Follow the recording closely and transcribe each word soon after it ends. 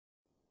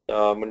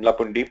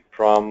Mundlapundi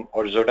from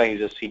Orzota.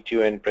 He's a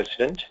CTO and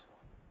president.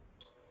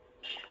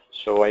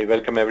 So I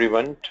welcome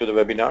everyone to the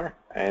webinar,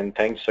 and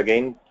thanks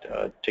again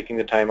taking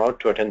the time out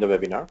to attend the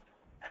webinar.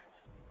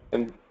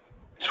 And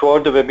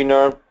throughout the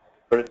webinar,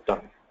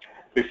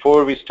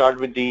 before we start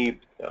with the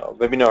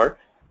webinar,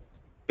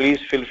 please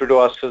feel free to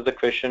ask us the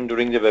question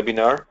during the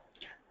webinar,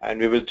 and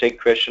we will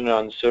take question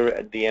and answer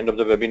at the end of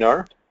the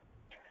webinar.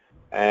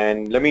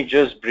 And let me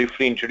just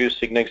briefly introduce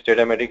CIGNEX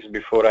Datamatics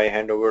before I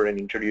hand over and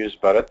introduce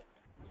Bharat.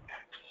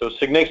 So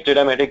CIGNEX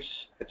Datamatics,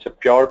 it's a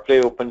pure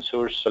play open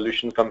source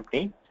solution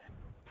company.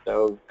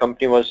 The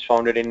company was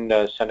founded in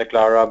Santa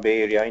Clara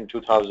Bay Area in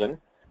 2000,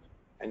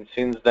 and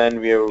since then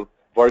we have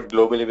worked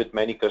globally with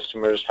many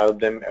customers, help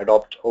them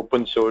adopt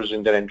open source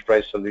in their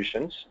enterprise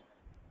solutions.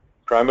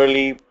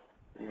 Primarily,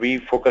 we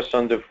focus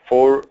on the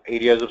 4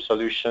 areas of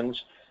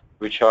solutions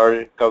which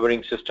are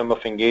covering system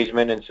of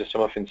engagement and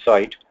system of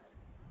insight,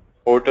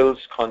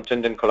 portals,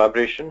 content and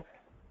collaboration,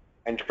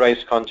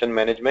 enterprise content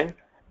management,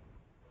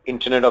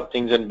 Internet of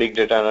Things and big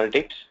data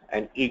analytics,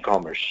 and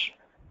e-commerce.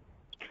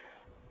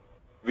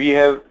 We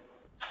have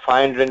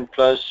 500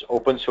 plus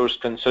open source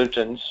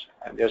consultants,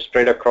 and they're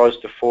spread across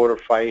the 4 or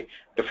 5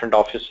 different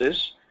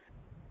offices,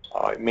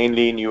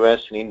 mainly in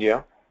US and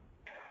India.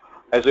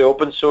 As an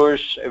open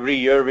source, every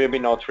year we have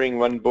been authoring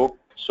 1 book.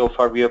 So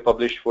far we have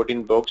published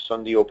 14 books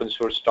on the open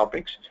source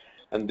topics,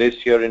 and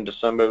this year in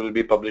December we'll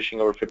be publishing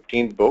our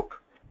 15th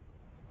book.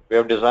 We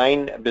have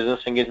designed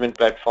business engagement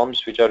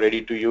platforms which are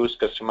ready to use,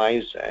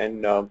 customize,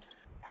 and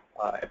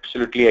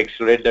absolutely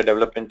accelerate the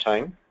development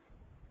time.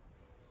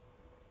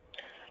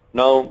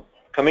 Now,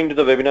 coming to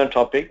the webinar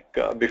topic,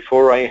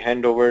 before I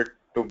hand over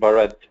to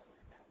Bharat,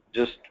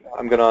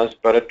 I'm going to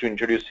ask Bharat to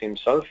introduce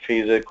himself. He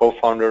is a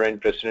co-founder and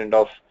president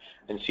of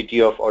and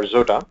CTO of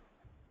Orzota.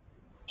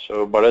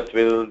 So Bharat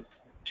will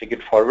take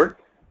it forward.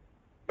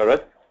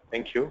 Bharat,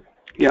 thank you.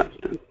 Yeah,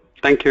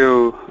 thank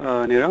you,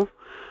 Nirav.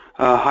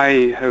 Hi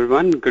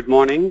everyone, good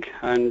morning,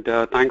 and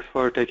thanks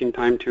for taking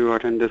time to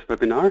attend this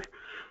webinar.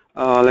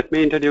 Let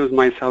me introduce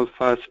myself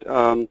first.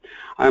 I'm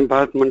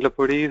Bharat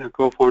Mundlapundi, the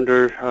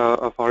co-founder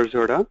of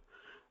Orzota.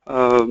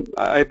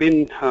 I've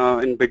been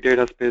in big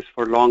data space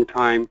for a long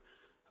time,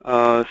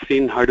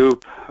 seen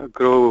Hadoop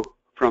grow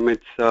from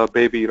its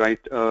baby,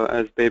 right,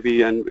 as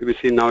baby, and we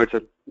see now it's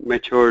a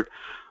matured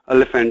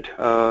elephant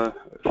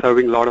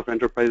serving a lot of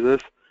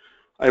enterprises.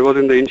 I was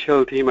in the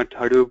initial team at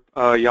Hadoop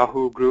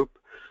Yahoo Group,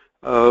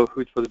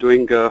 which was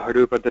doing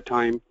Hadoop at the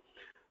time.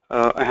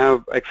 I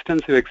have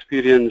extensive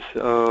experience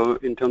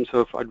in terms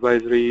of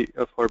advisory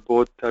for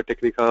both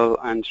technical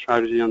and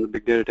strategy on the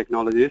big data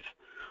technologies,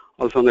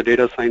 also on the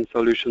data science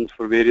solutions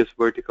for various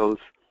verticals.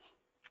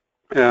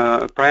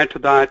 Prior to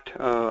that,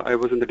 I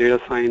was in the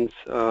data science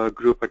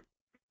group at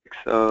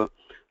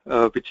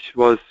which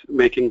was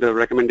making the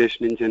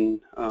recommendation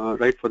engine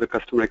right for the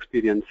customer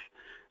experience,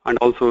 and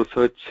also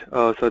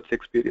search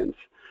experience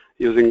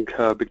using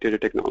big data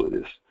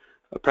technologies.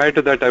 Prior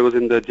to that, I was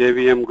in the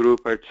JVM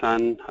group at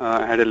Sun.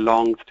 I had a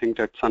long stint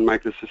at Sun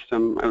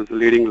Microsystem. I was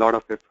leading a lot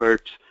of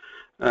efforts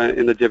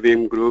in the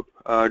JVM group,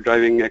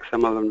 driving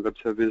XML and web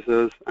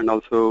services, and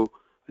also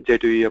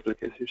J2E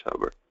application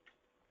server.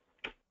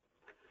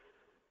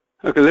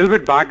 Okay, a little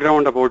bit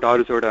background about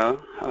Orzota.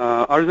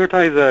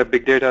 Orzota is a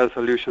big data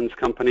solutions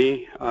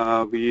company.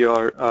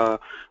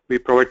 We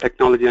provide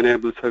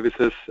technology-enabled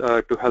services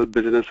to help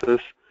businesses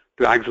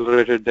to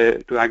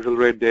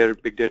accelerate their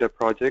big data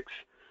projects.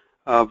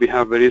 We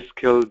have very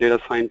skilled data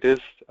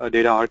scientists,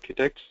 data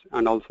architects,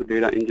 and also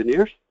data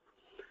engineers.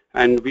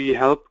 And we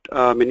helped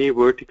many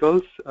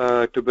verticals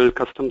to build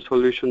custom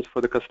solutions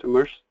for the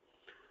customers.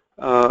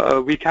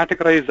 We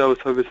categorize our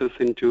services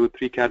into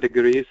 3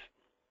 categories,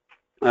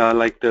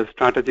 like the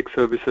strategic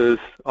services,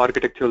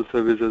 architectural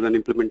services, and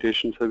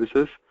implementation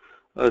services.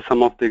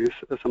 Some of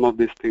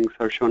these things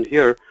are shown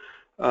here.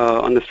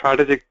 On the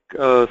strategic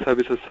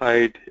services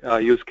side,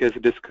 use case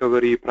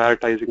discovery,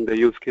 prioritizing the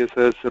use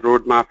cases,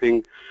 road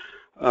mapping,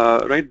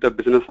 right, the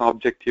business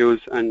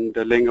objectives, and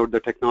laying out the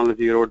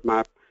technology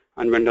roadmap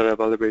and vendor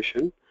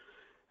evaluation.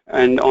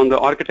 And on the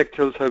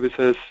architectural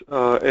services,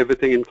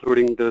 everything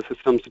including the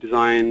systems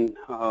design,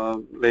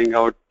 laying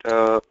out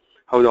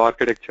how the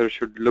architecture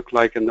should look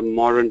like in the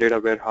modern data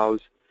warehouse,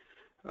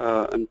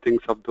 and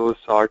things of those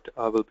sort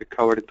will be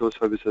covered in those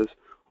services.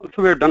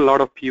 Also, we have done a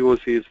lot of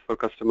POCs for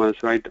customers,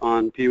 right,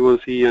 on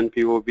POC and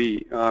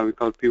POV, we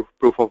call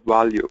proof of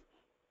value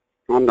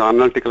on the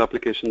analytical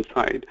application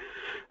side.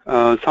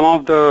 Some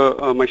of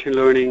the machine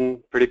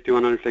learning, predictive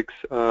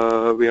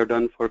analytics we have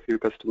done for a few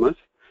customers,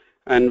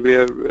 and we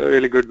are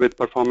really good with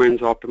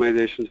performance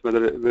optimizations,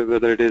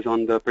 whether it is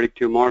on the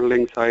predictive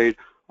modeling side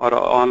or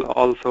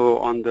also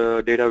on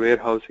the data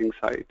warehousing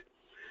side.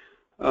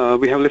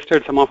 We have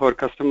listed some of our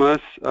customers,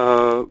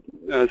 so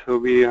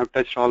we have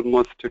touched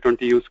almost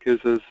 20 use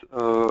cases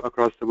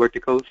across the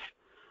verticals.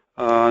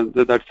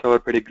 That's our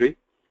pedigree.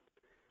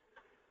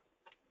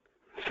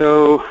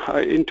 So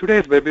in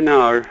today's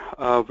webinar,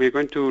 we're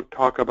going to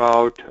talk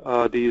about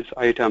these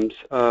items,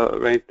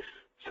 right?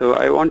 So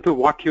I want to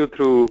walk you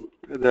through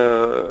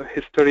the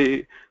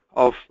history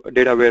of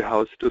data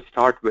warehouse to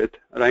start with,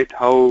 right?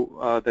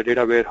 How the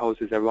data warehouse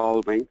is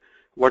evolving,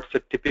 what's the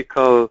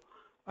typical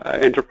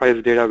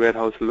enterprise data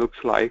warehouse looks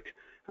like,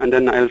 and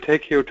then I'll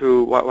take you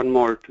to one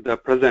more, to the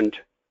present,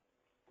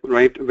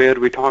 right, where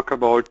we talk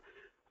about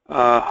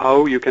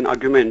how you can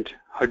augment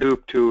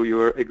Hadoop to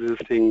your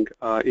existing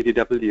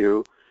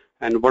EDW,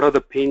 and what are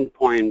the pain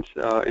points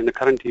in the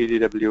current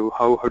EDW,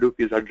 how Hadoop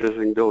is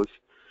addressing those,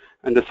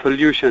 and the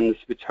solutions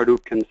which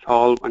Hadoop can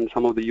solve, and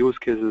some of the use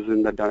cases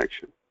in that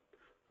direction,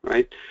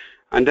 right?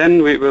 And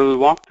then we will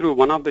walk through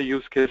one of the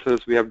use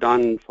cases we have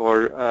done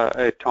for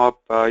a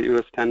top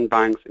US 10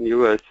 banks in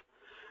US,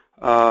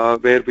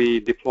 where we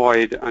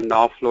deployed and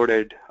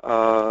offloaded,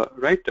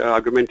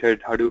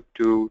 augmented Hadoop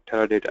to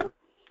Teradata.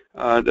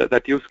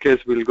 That use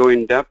case will go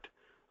in depth.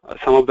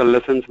 Some of the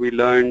lessons we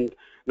learned,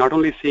 not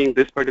only seeing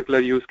this particular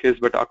use case,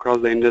 but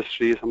across the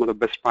industry, some of the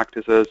best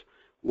practices.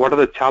 What are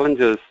the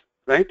challenges,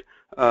 right?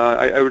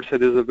 I would say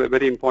this is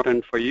very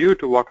important for you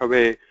to walk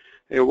away.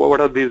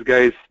 What have these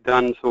guys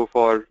done so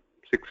far,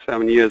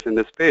 6-7 years in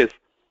this space?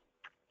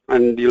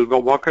 And you'll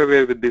walk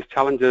away with these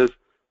challenges,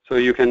 so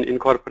you can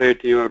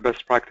incorporate your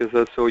best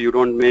practices, so you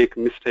don't make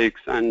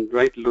mistakes and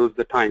lose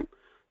the time.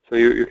 So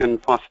you can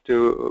fast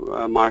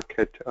to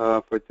market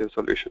for the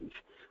solutions.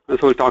 And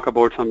so we'll talk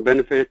about some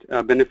benefits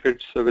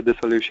with the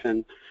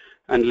solution,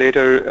 and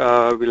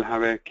later we'll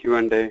have a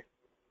Q&A,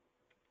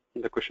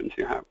 the questions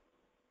you have.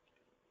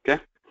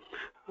 Okay,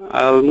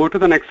 I'll move to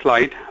the next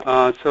slide.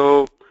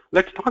 So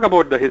let's talk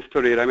about the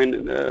history. I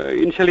mean,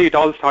 initially it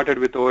all started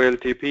with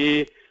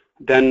OLTP.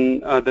 Then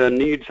the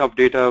needs of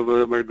data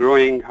were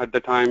growing at the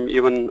time,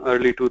 even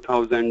early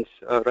 2000s,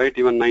 right?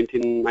 Even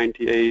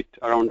 1998,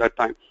 around that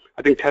time.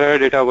 I think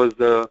Teradata was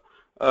the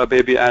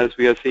baby, as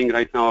we are seeing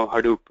right now,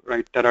 Hadoop,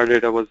 right?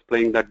 Teradata was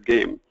playing that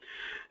game.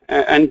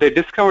 And they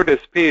discovered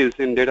a space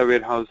in data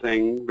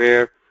warehousing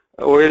where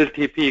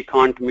OLTP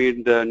can't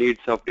meet the needs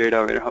of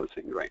data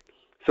warehousing, right?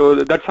 So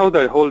that's how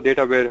the whole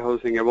data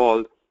warehousing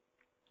evolved.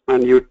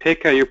 And you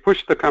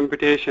push the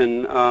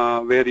computation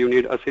where you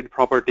need ACID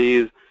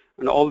properties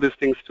and all these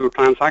things to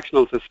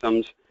transactional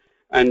systems,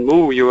 and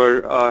move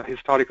your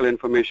historical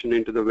information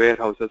into the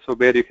warehouses, so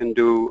where you can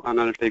do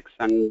analytics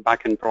and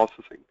back-end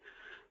processing.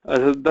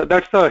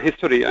 That's the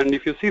history. And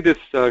if you see this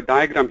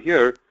diagram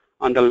here,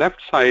 on the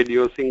left side,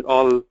 you're seeing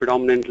all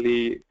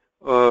predominantly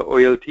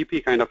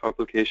OLTP kind of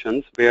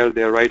applications, where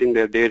they're writing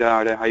their data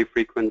at a high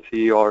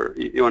frequency, or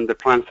even the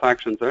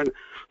transactions are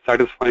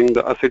satisfying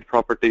the ACID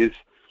properties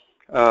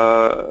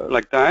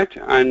like that.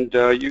 And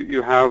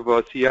you have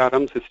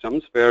CRM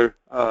systems where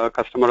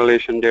customer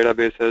relation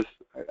databases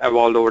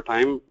evolved over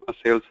time.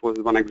 Salesforce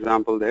is one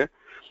example there.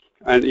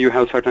 And you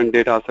have certain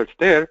data assets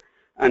there.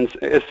 And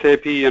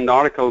SAP and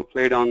Oracle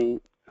played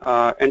on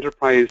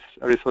enterprise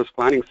resource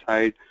planning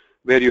side,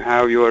 where you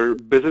have your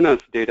business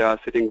data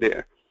sitting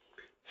there.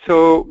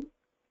 So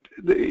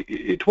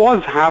it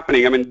was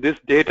happening. I mean, this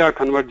data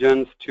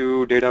convergence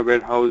to data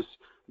warehouse,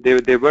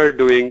 they were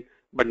doing,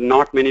 but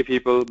not many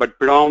people. But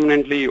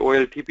predominantly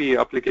OLTP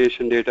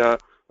application data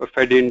were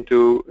fed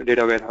into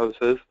data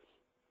warehouses.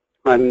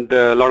 And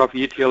a lot of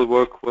ETL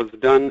work was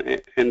done,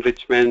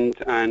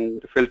 enrichment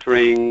and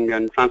filtering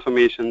and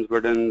transformations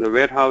were done in the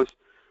warehouse.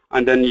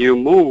 And then you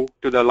move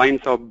to the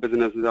lines of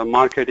business, the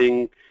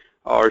marketing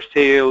or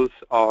sales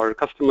or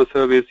customer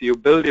service. You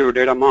build your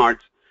data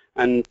marts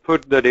and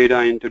put the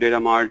data into data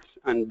marts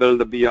and build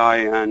the BI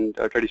and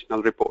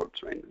traditional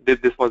reports, right?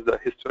 This was the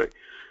history.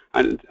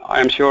 And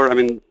I'm sure, I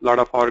mean, a lot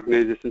of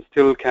organizations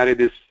still carry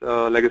this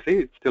legacy.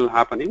 It's still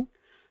happening.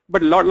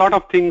 But a lot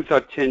of things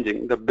are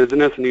changing. The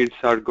business needs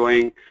are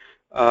going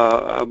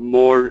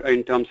more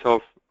in terms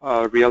of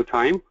real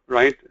time,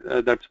 right?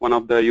 That's one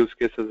of the use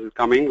cases is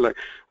coming. Like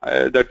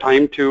the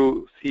time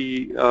to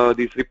see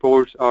these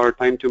reports or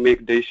time to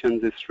make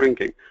decisions is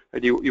shrinking.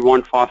 Right? You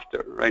want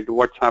faster, right?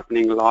 What's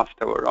happening last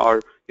hour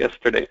or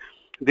yesterday?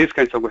 These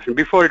kinds of questions.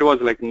 Before it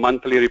was like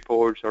monthly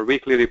reports or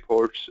weekly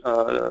reports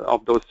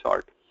of those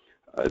sort.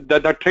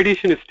 That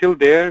tradition is still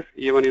there,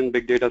 even in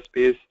big data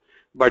space.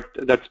 But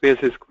that space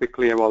is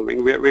quickly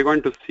evolving. We're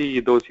going to see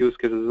those use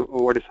cases,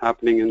 what is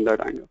happening in that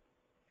angle.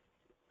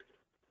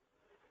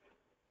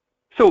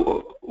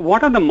 So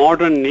what are the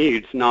modern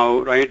needs now,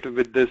 right,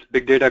 with this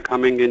big data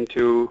coming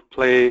into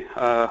play,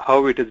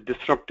 how it is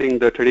disrupting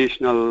the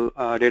traditional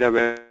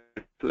data?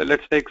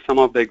 Let's take some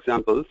of the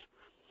examples.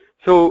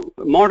 So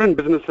modern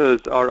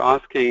businesses are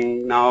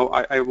asking now,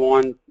 I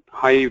want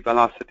high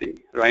velocity,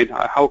 right?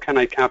 How can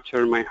I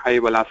capture my high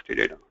velocity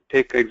data?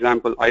 Take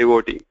example,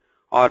 IoT.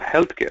 Or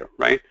healthcare,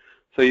 right?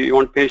 So you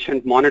want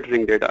patient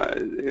monitoring data.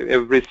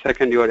 Every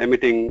second you are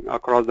emitting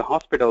across the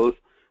hospitals,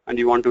 and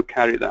you want to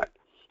carry that.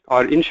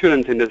 Or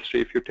insurance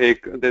industry, if you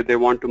take, they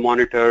want to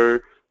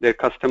monitor their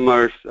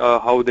customers,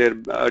 how their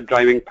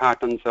driving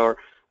patterns are.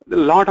 A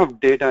lot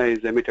of data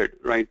is emitted,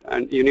 right?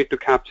 And you need to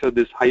capture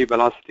this high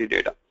velocity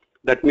data.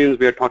 That means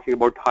we are talking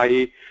about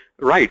high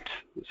writes.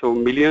 So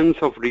millions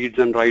of reads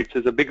and writes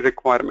is a big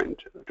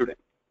requirement today.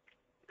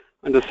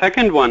 And the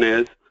second one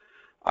is,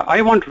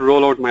 I want to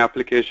roll out my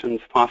applications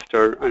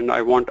faster, and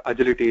I want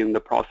agility in the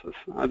process.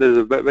 This is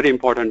a very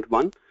important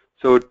one.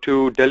 So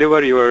to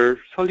deliver your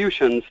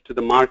solutions to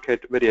the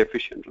market very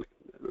efficiently,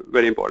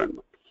 very important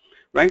one,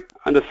 right?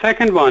 And the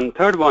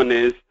third one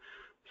is,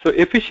 so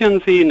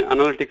efficiency in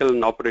analytical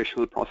and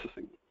operational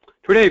processing.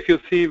 Today, if you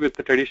see with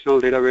the traditional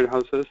data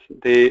warehouses,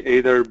 they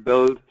either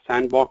build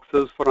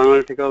sandboxes for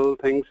analytical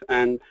things,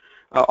 and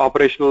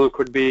operational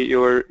could be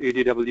your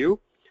EDW.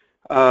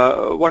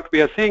 What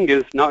we are saying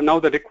is now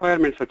the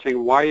requirements are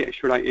saying, why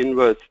should I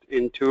invest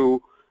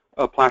into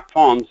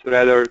platforms,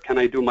 rather can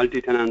I do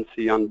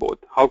multi-tenancy on both?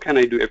 How can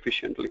I do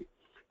efficiently?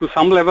 To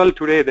some level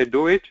today they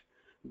do it,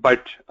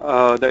 but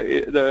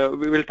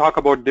we will talk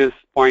about this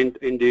point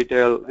in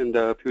detail in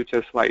the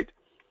future slide.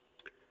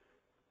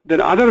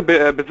 The other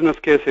business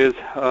case is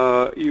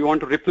you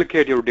want to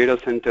replicate your data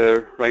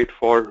center, right,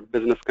 for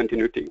business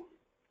continuity.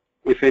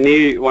 If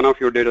any one of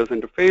your data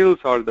center fails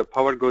or the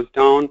power goes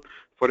down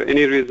for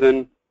any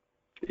reason,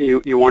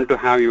 you want to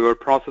have your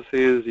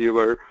processes,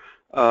 your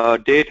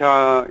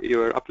data,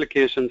 your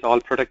applications all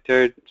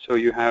protected, so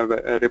you have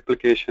a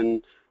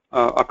replication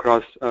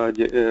across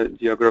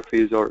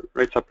geographies or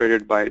right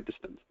separated by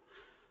distance.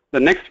 The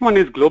next one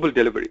is global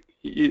delivery.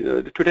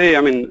 Today,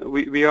 I mean,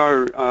 we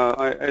are,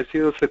 I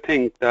seriously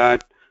think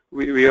that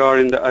we are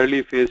in the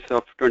early phase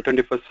of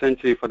 21st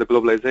century for the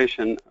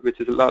globalization, which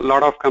is a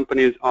lot of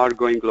companies are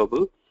going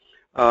global.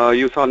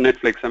 You saw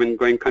Netflix, I mean,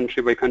 going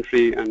country by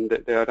country, and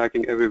they are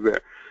attacking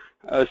everywhere.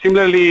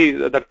 Similarly,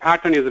 that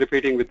pattern is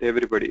repeating with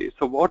everybody.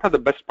 So what are the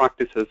best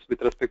practices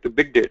with respect to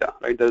big data,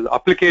 right? The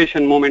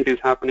application movement is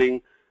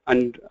happening,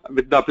 and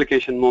with the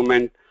application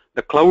movement,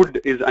 the cloud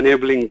is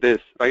enabling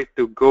this, right,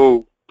 to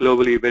go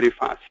globally very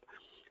fast.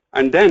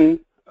 And then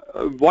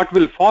what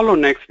will follow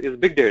next is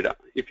big data.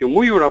 If you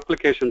move your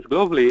applications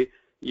globally,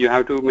 you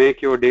have to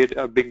make your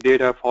data, big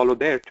data follow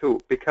there too,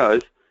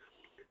 because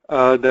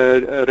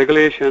the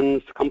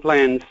regulations,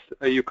 compliance,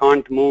 you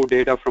can't move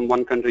data from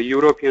one country.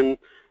 European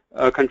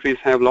countries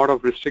have a lot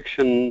of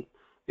restriction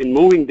in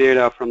moving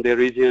data from their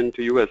region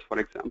to US, for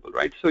example,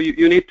 right? So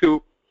you need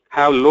to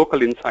have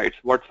local insights,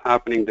 what's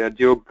happening there,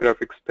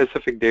 geographic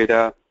specific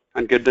data,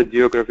 and get the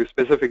geographic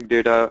specific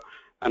data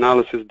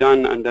analysis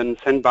done, and then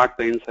send back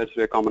the insights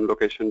to a common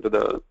location to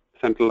the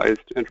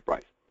centralized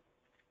enterprise.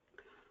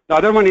 The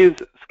other one is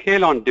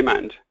scale on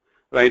demand,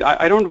 right?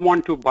 I don't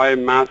want to buy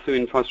massive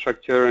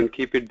infrastructure and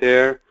keep it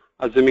there,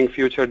 assuming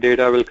future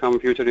data will come,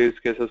 future use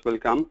cases will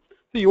come.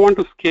 So you want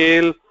to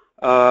scale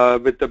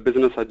with the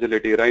business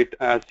agility, right?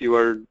 As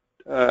your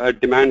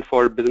demand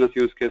for business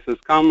use cases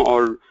come,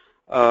 or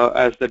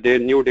as the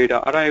new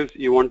data arrives,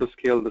 you want to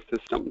scale the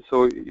system.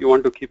 So you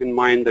want to keep in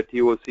mind that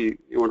TOC,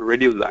 you want to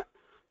reduce that,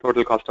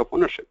 total cost of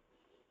ownership.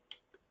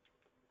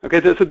 Okay,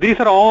 so these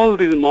are all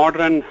these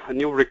modern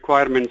new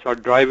requirements are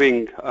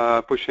driving,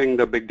 pushing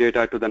the big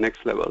data to the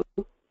next level.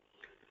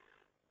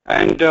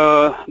 And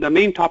the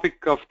main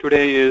topic of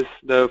today is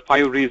the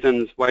 5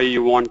 reasons why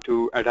you want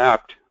to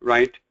adapt,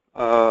 right?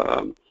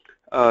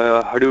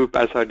 Hadoop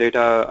as a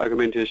data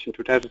augmentation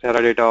to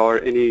Teradata or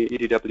any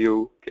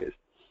EDW case.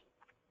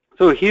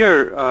 So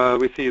here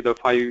we see the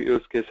 5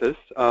 use cases.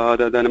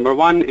 The number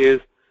one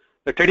is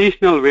the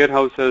traditional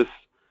warehouses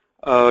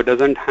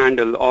doesn't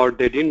handle, or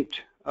they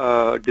didn't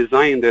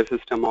design their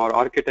system or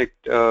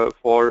architect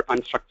for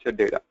unstructured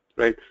data,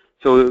 right?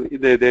 So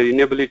their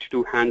inability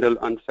to handle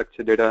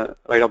unstructured data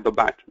right off the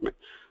bat. Right?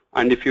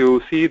 And if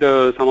you see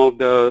some of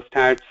the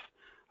stats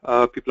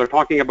people are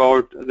talking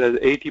about, that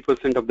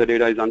 80% of the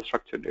data is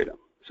unstructured data.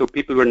 So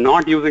people were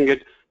not using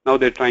it, now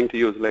they're trying to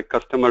use like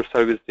customer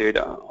service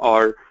data,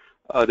 or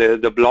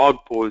the blog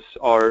posts,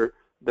 or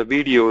the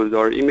videos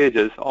or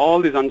images,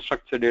 all these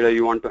unstructured data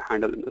you want to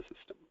handle in the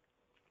system.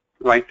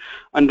 Right,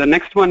 and the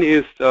next one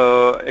is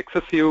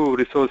excessive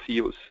resource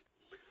use.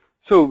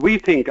 So we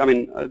think, I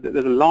mean,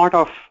 there's a lot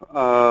of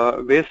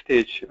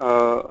wastage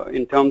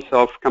in terms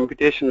of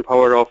computation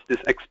power of this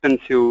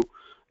expensive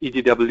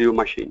EDW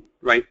machine,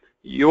 right?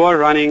 You are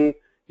running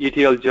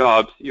ETL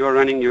jobs, you are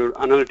running your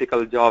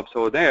analytical jobs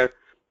over there,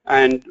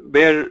 and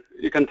where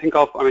you can think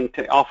of, I mean,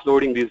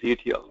 offloading these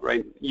ETL,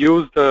 right?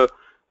 Use the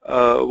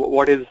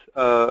what is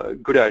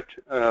good at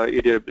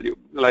EDW,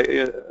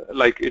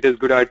 like it is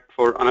good at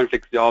for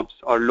analytics jobs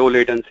or low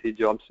latency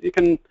jobs. You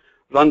can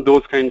run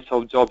those kinds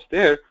of jobs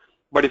there,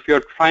 but if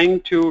you're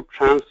trying to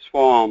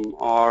transform,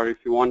 or if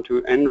you want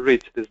to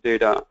enrich this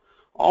data,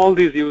 all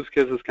these use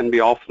cases can be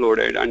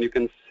offloaded, and you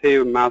can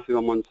save massive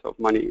amounts of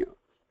money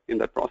in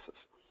that process,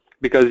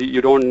 because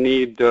you don't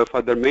need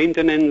further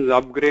maintenance,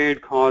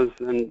 upgrade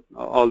costs, and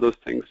all those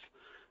things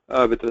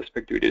with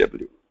respect to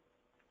EDW.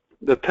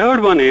 The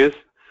third one is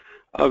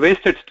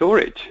wasted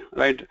storage,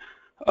 right?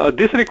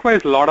 This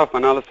requires a lot of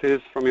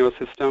analysis from your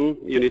system.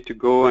 You need to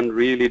go and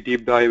really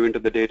deep dive into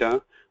the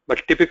data.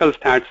 But typical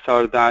stats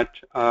are that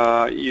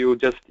you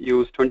just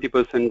use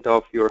 20%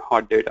 of your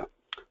hot data.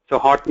 So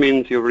hot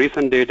means your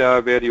recent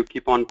data where you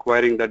keep on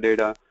querying the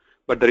data,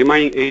 but the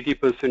remaining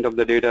 80% of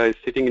the data is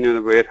sitting in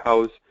a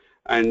warehouse,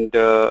 and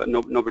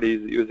nobody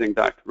is using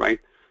that, right?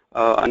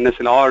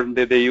 unnecessarily,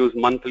 or they use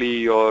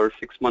monthly or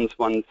 6 months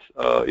once.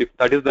 If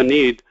that is the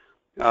need,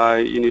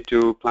 you need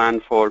to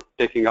plan for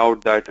taking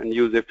out that and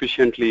use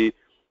efficiently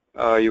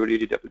your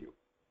EDW.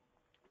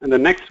 And the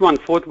next one,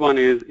 fourth one,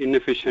 is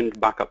inefficient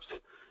backups.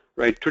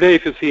 Right. Today,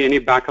 if you see any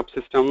backup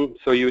system,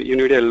 so you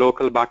need a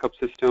local backup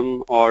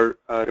system or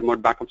a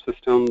remote backup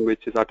system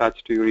which is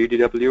attached to your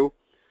EDW.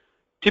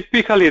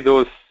 Typically,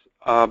 those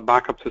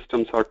backup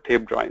systems are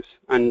tape drives,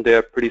 and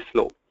they're pretty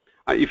slow.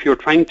 If you're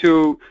trying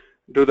to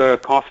do the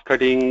cost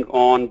cutting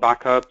on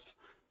backups,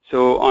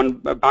 so on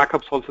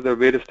backups also there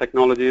are various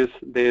technologies.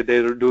 They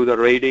do the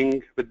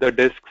rating with the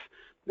disks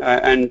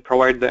and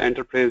provide the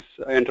enterprise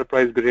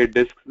grade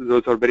disks.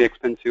 Those are very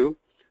expensive,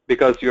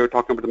 because you're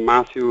talking about the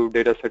massive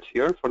data sets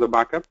here for the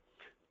backup.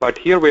 But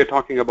here we're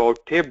talking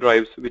about tape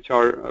drives, which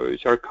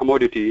are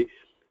commodity,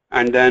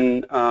 and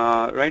then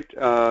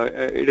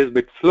it is a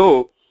bit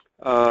slow.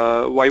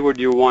 Why would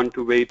you want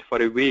to wait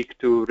for a week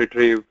to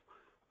retrieve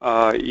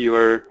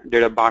your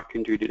data back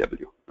into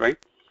EDW, right?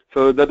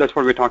 So that's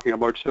what we're talking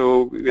about.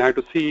 So we have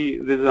to see,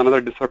 this is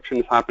another disruption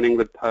is happening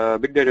with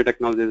big data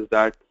technologies,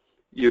 that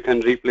you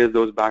can replace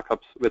those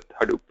backups with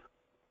Hadoop.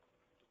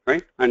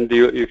 Right? And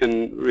you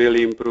can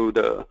really improve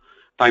the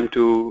time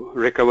to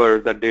recover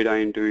that data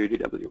into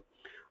EDW.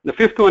 The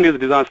fifth one is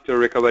disaster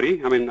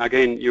recovery. I mean,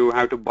 again, you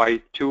have to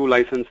buy 2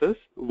 licenses,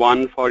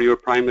 one for your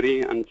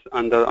primary and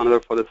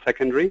another for the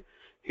secondary.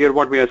 Here,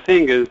 what we are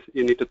saying is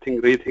you need to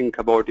rethink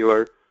about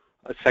your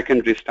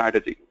secondary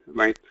strategy,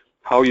 right?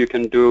 How you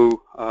can do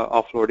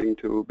offloading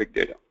to big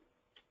data.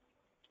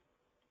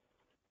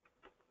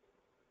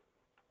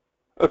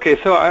 Okay,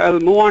 so I'll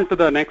move on to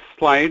the next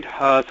slide.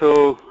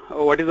 So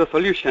what is the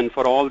solution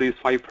for all these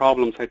 5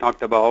 problems I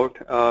talked about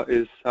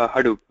is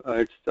Hadoop.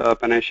 It's the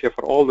panacea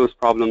for all those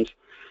problems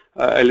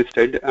I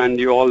listed. And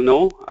you all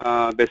know,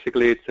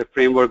 basically, it's a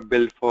framework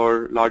built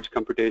for large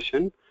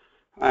computation.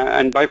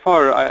 And by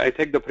far, I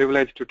take the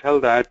privilege to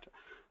tell that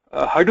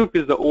Hadoop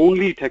is the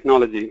only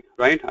technology,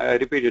 right? I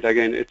repeat it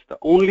again. It's the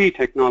only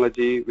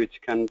technology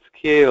which can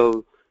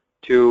scale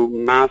to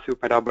massive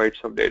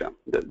petabytes of data.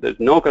 There's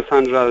no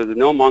Cassandra, there's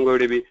no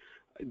MongoDB.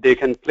 They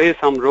can play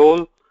some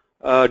role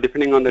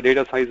depending on the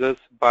data sizes,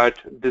 but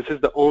this is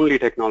the only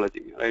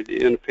technology, right?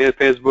 And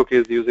Facebook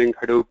is using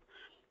Hadoop.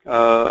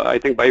 I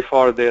think by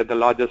far they're the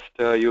largest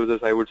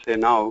users, I would say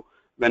now.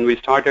 When we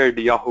started,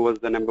 Yahoo was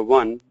the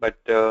 #1, but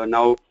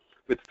now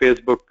with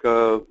Facebook,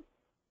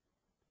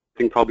 I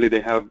think probably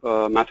they have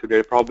massive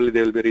data. Probably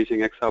they will be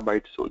reaching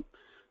exabytes soon,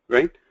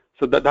 right?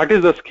 So that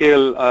is the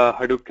scale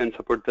Hadoop can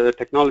support. The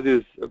technology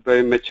is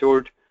very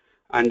matured,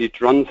 and it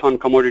runs on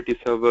commodity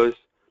servers,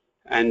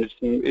 and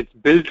it's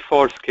built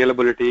for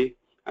scalability.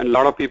 And a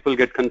lot of people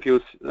get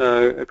confused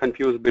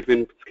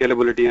between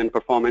scalability and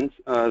performance.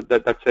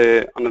 That's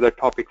another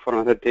topic for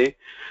another day,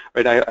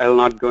 right? I'll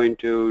not go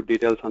into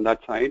details on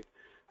that side.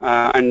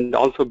 And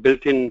also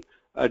built-in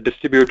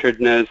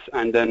distributedness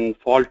and then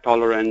fault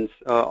tolerance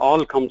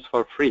all comes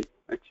for free.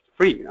 It's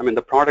free. I mean,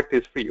 the product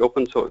is free,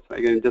 open source.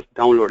 I can just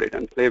download it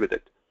and play with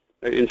it,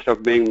 right? Instead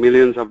of paying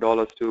millions of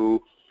dollars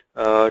to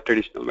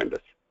traditional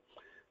vendors.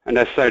 And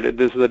as said,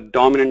 this is a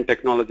dominant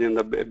technology in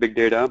the big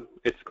data.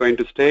 It's going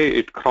to stay.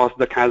 It crossed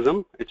the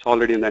chasm. It's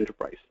already in the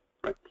enterprise,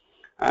 right?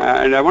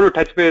 And I want to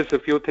touch base a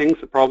few things.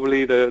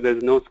 Probably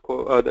there's no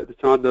scope.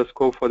 It's not the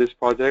scope for this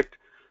project,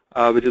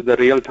 which is the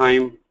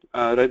real-time.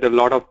 Right, a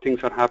lot of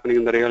things are happening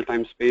in the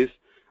real-time space,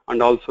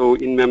 and also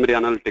in-memory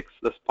analytics,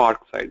 the Spark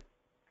side.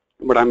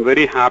 But I'm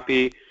very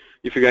happy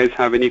if you guys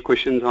have any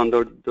questions on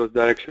those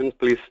directions.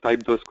 Please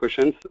type those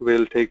questions.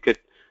 We'll take it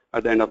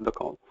at the end of the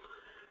call.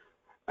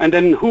 And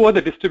then who are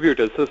the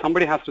distributors? So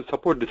somebody has to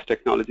support this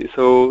technology.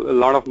 So a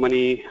lot of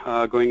money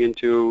going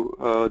into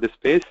this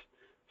space.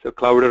 So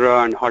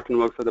Cloudera and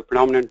Hortonworks are the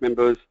predominant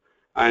members,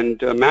 and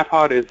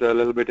MapR is a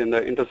little bit in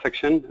the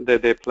intersection.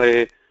 They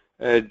play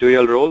a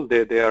dual role.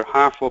 They are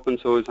half open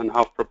source and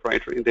half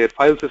proprietary. Their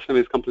file system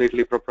is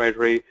completely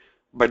proprietary,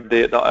 but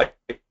the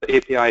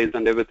APIs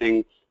and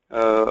everything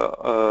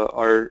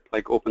are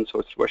like open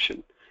source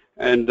version.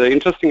 And the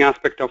interesting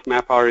aspect of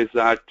MapR is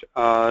that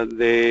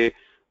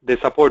they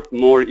support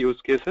more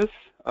use cases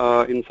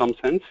in some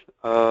sense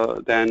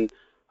than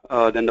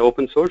the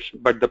open source.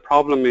 But the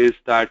problem is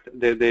that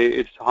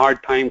it's a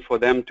hard time for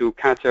them to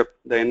catch up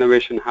the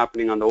innovation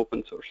happening on the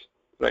open source,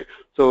 right?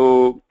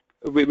 So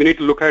we need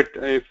to look at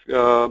if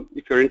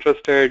you're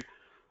interested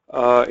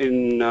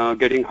in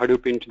getting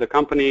Hadoop into the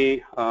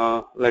company,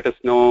 let us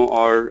know,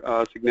 or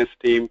CIGNEX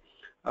team.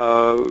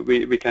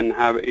 We can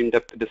have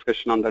in-depth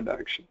discussion on that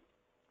direction.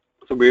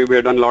 So we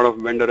have done a lot of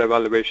vendor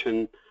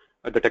evaluation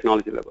at the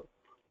technology level.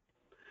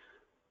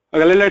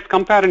 Okay, let's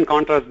compare and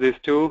contrast these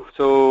two.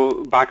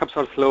 So backups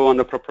are slow on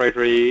the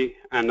proprietary,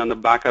 and on the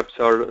backups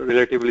are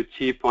relatively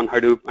cheap on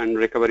Hadoop, and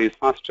recovery is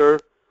faster.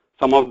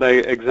 Some of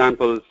the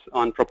examples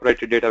on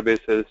proprietary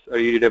databases or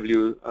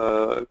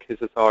EDW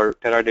cases are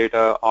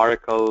Teradata,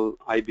 Oracle,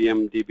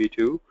 IBM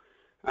DB2.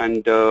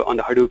 And on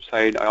the Hadoop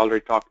side, I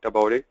already talked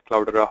about it,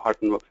 Cloudera,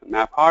 Hortonworks, and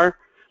MapR.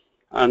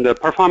 On the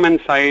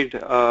performance side,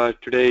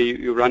 today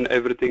you run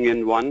everything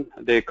in one.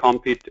 They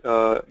compete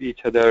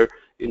each other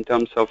in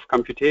terms of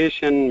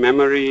computation,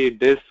 memory,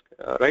 disk,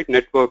 right,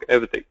 network,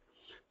 everything.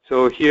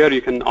 So here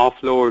you can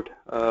offload,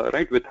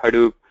 right, with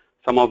Hadoop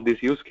some of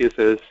these use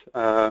cases,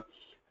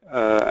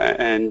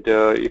 and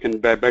you can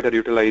better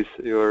utilize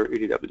your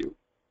EDW.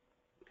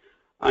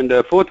 And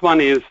the fourth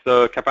one is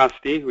the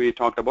capacity. We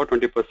talked about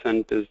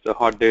 20% is the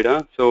hot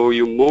data. So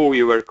you move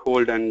your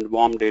cold and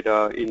warm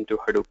data into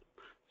Hadoop.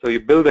 So you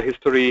build the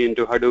history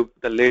into Hadoop,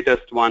 the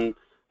latest one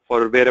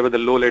for wherever the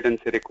low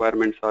latency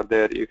requirements are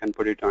there, you can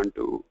put it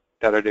onto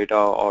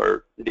Teradata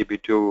or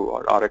DB2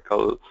 or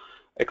Oracle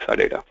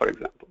Exadata, for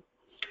example.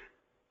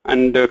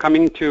 And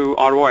coming to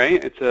ROI,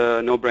 it's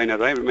a no-brainer,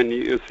 right? I mean,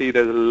 you see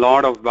there's a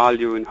lot of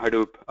value in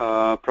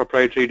Hadoop.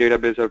 Proprietary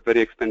databases are very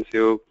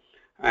expensive,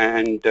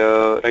 and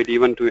right,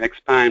 even to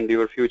expand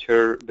your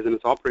future business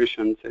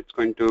operations, it's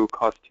going to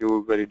cost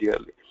you very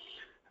dearly.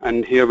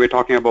 And here we're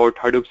talking about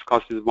Hadoop's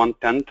cost is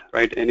 1/10,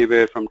 right?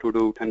 Anywhere from 2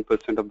 to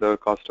 10% of the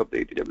cost of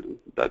the EDW.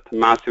 That's a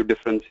massive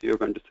difference you're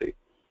going to see.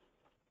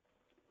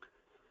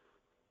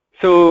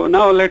 So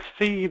now let's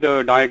see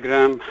the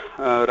diagram,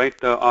 right?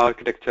 The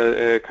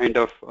architecture, kind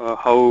of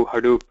how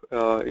Hadoop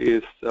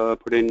is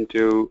put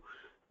into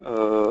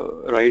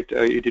right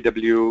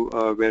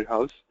EDW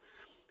warehouse.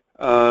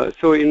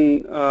 So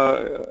in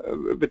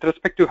with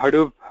respect to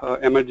Hadoop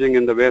emerging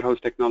in the warehouse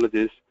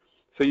technologies,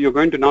 so you're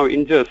going to now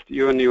ingest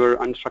even your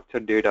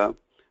unstructured data,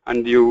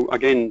 and you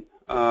again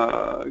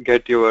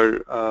get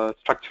your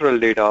structural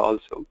data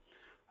also.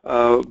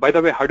 By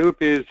the way, Hadoop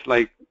is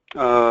like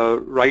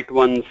write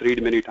once,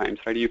 read many times,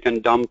 right? You can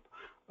dump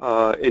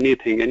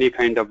anything, any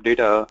kind of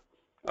data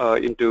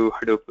into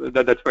Hadoop.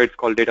 That's why it's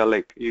called data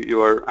lake.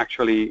 You are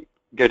actually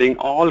getting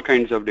all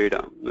kinds of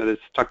data, whether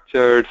it's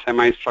structured,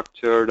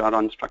 semi-structured, or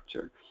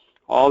unstructured.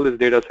 All these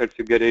data sets,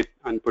 you get it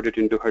and put it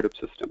into Hadoop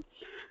system.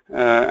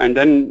 And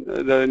then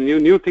the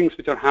new things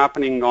which are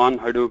happening on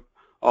Hadoop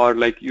are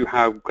like you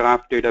have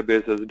graph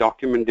databases,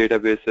 document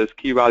databases,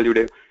 key value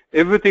data.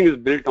 Everything is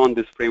built on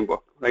this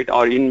framework, right?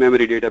 Or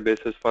in-memory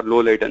databases for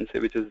low latency,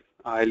 which is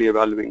a highly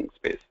evolving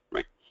space,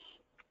 right?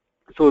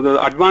 So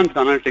the advanced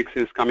analytics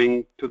is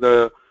coming to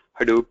the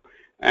Hadoop,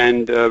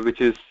 and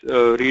which is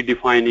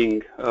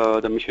redefining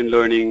the machine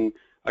learning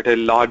at a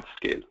large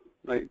scale,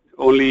 right?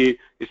 Only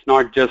it's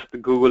not just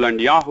Google and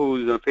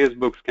Yahoo's or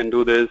Facebook's can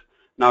do this.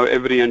 Now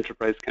every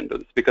enterprise can do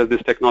this because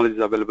this technology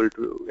is available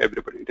to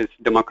everybody. It is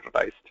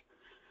democratized.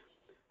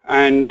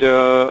 And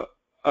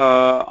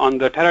on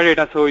the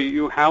Teradata, so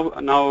you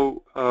have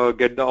now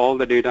get all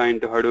the data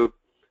into Hadoop.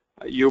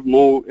 You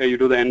move, you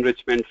do the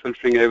enrichment,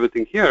 filtering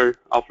everything here,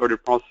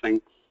 offloaded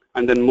processing,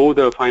 and then move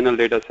the final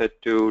data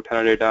set to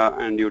Teradata,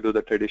 and you do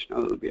the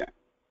traditional BI.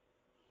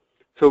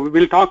 So we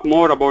will talk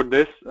more about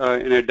this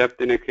in a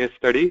depth in a case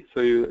study,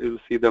 so you'll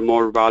see the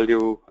more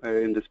value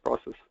in this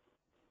process.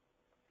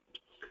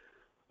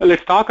 Well,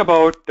 let's talk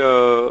about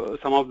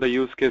some of the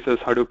use cases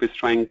Hadoop is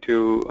trying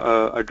to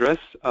address.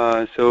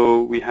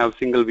 So we have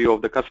single view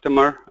of the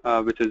customer,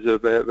 which is a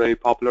very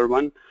popular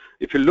one.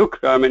 If you look,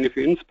 I mean, if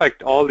you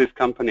inspect all these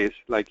companies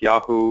like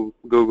Yahoo,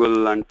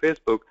 Google, and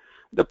Facebook,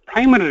 the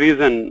primary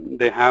reason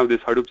they have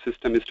this Hadoop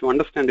system is to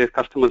understand their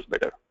customers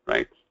better,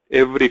 right?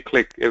 Every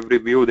click, every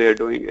view they're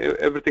doing,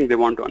 everything they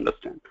want to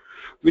understand,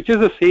 which is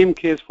the same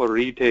case for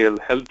retail,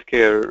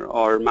 healthcare,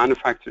 or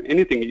manufacturing,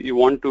 anything. You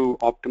want to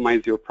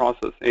optimize your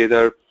process.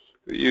 Either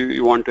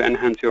you want to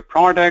enhance your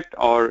product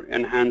or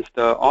enhance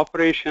the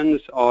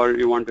operations, or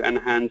you want to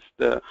enhance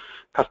the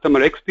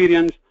customer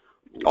experience.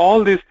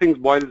 All these things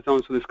boil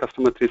down to this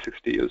customer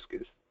 360 use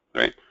case,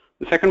 right?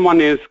 The second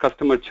one is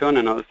customer churn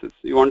analysis.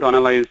 You want to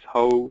analyze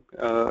how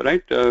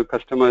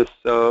customers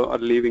are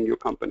leaving your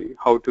company,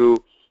 how to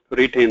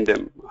retain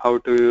them, how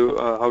to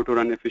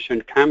run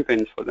efficient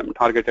campaigns for them,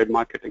 targeted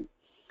marketing.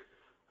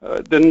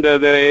 Then there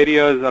are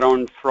areas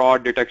around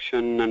fraud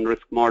detection and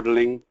risk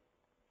modeling,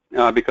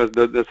 because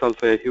there's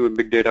also a huge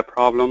big data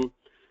problem.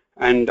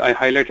 And I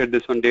highlighted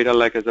this one, data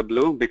lake, as a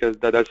blue, because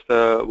that's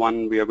the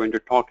one we are going to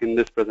talk in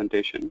this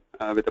presentation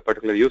with a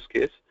particular use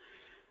case.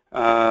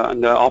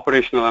 And the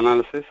operational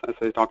analysis, as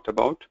I talked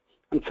about,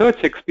 and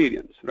search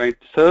experience, right?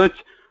 Search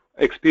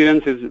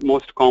experience is the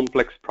most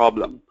complex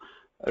problem,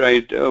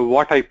 right?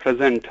 What I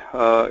present,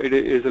 it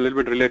is a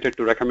little bit related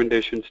to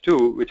recommendations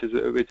too, which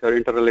are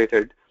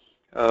interrelated.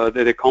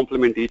 They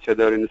complement each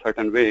other in a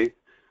certain way.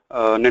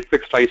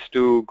 Netflix tries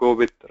to go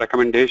with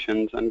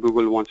recommendations, and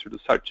Google wants to do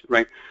search,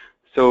 right?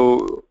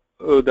 So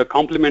the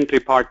complementary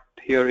part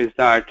here is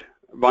that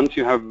once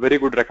you have very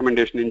good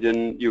recommendation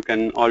engine, you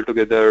can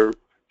altogether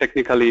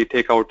technically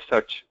take out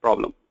search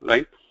problem,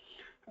 right?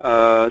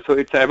 So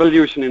it's an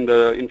evolution in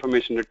the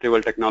information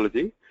retrieval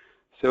technology.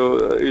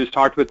 So you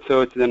start with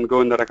search, then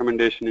go in the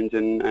recommendation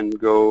engine, and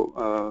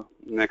go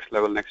next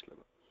level.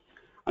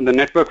 And the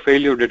network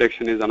failure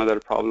detection is another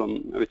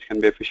problem which can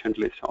be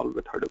efficiently solved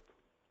with Hadoop.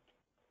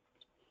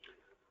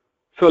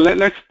 So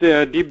let's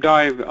deep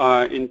dive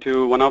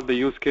into one of the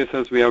use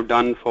cases we have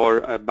done for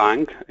a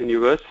bank in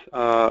US.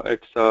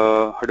 It's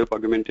a Hadoop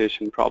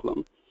augmentation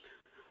problem.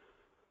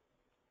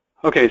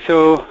 Okay,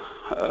 so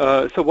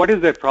what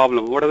is their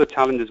problem? What are the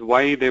challenges?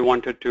 Why they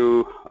wanted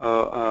to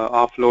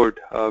offload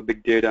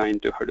big data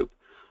into Hadoop?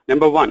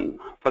 Number one,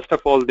 first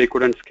of all, they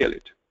couldn't scale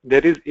it.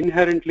 There is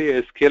inherently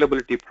a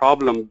scalability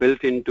problem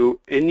built into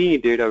any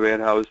data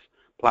warehouse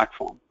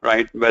platform,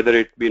 right? Whether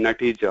it be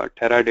Netezza,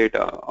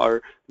 Teradata,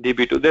 or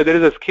DB2, there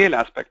is a scale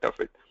aspect of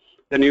it.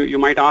 Then you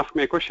might ask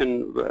me a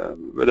question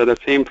whether the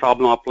same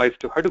problem applies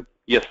to Hadoop.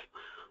 Yes,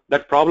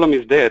 that problem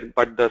is there,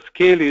 but the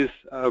scale is,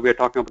 we are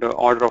talking about the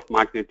order of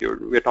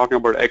magnitude. We are talking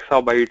about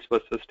exabytes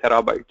versus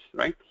terabytes,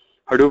 right?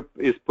 Hadoop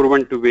is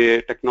proven to be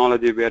a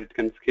technology where it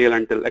can scale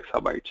until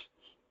exabytes.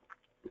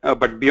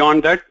 But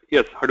beyond that,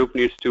 yes, Hadoop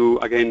needs to,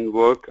 again,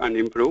 work and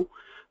improve.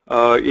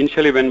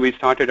 Initially, when we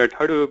started at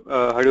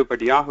Hadoop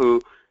at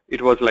Yahoo,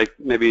 it was like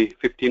maybe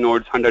 50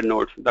 nodes, 100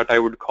 nodes that I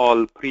would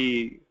call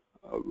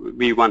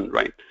pre-V1,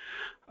 right?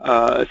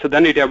 So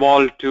then it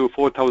evolved to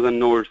 4,000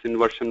 nodes in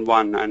version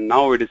 1, and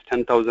now it is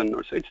 10,000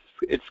 nodes. So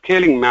it's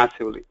scaling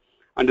massively.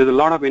 And there's a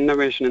lot of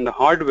innovation in the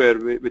hardware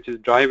which is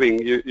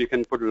driving, you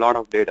can put a lot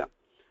of data.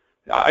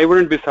 I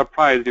wouldn't be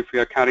surprised if we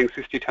are carrying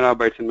 60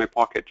 terabytes in my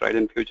pocket, right,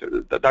 in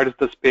future. That is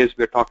the space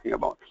we're talking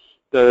about.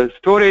 The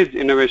storage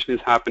innovation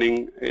is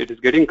happening. It is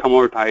getting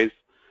commoditized.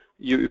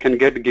 You can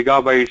get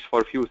gigabytes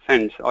for a few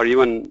cents, or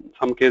even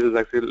some cases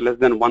actually less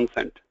than 1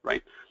 cent,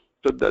 right?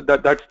 So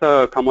that's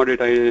the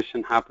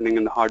commoditization happening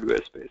in the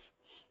hardware space.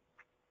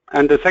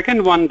 And the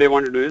second one they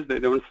want to do is they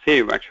want to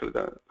save actually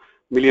the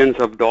millions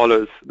of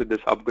dollars with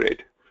this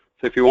upgrade.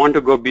 So if you want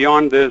to go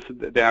beyond this,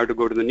 they have to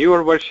go to the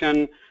newer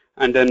version,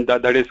 and then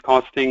that is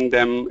costing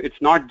them.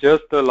 It's not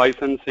just the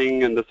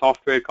licensing and the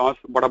software cost.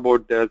 What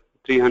about the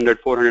 300,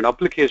 400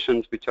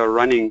 applications which are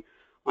running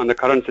on the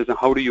current system?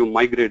 How do you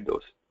migrate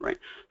those, right?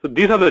 So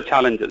these are the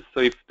challenges. So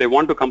if they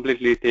want to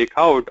completely take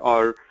out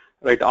or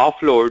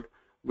offload,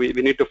 we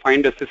need to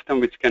find a system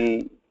which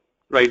can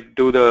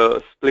do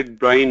the split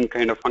brain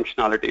kind of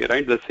functionality,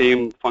 right? The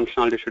same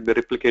functionality should be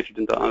replicated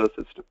in the other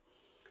system.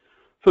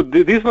 So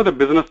these were the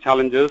business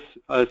challenges.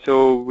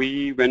 So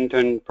we went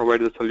and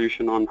provided a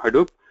solution on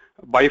Hadoop.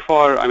 By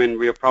far, I mean,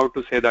 we are proud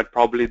to say that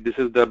probably this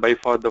is by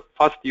far the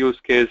first use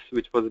case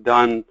which was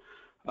done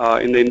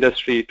in the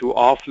industry to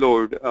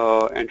offload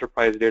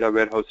enterprise data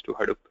warehouse to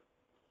Hadoop.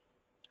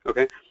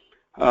 Okay.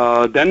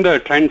 Then the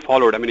trend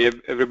followed. I mean,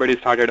 everybody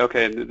started,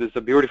 okay, this is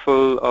a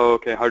beautiful,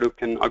 okay, Hadoop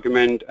can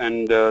augment,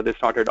 and they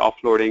started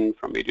offloading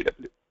from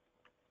ADW.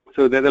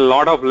 So there's a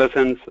lot of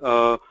lessons.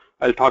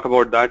 I'll talk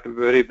about that.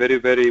 Very, very,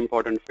 very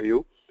important for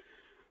you.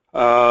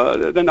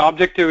 Then the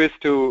objective is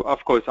to,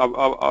 of course,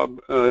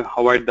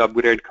 avoid the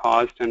upgrade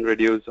cost and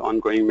reduce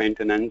ongoing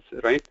maintenance,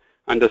 right?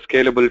 And the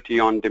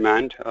scalability on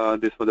demand.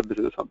 These were the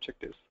business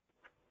objectives.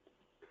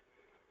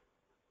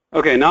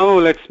 Okay, now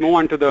let's move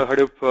on to the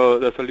Hadoop,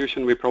 the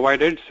solution we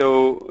provided.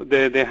 So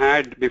they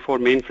had before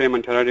mainframe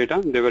and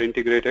Teradata, they were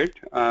integrated.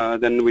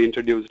 Then we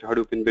introduced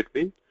Hadoop in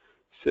between.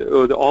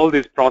 So all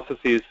these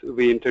processes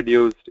we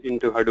introduced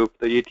into Hadoop,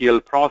 the ETL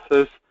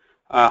process.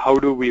 How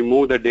do we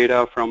move the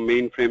data from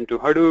mainframe to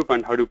Hadoop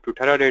and Hadoop to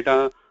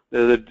Teradata?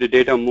 The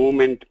data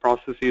movement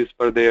processes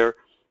were there.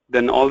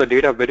 Then all the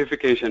data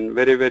verification,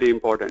 very, very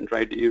important,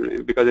 right?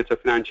 Because it's a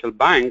financial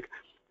bank,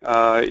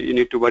 you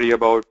need to worry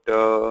about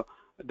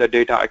the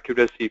data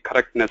accuracy,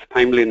 correctness,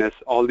 timeliness,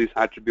 all these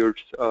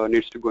attributes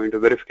needs to go into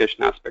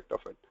verification aspect of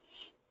it.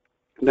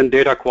 Then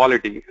data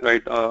quality,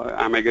 right?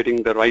 Am I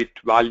getting the right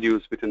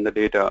values within the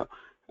data?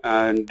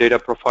 And data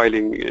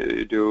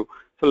profiling, so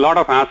a lot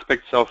of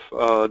aspects of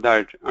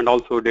that, and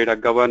also data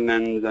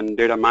governance and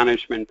data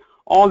management.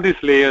 All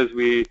these layers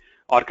we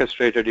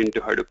orchestrated into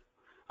Hadoop.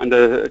 And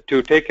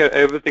to take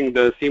everything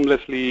the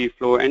seamlessly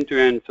flow end to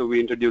end, so we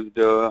introduced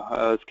the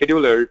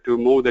scheduler to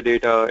move the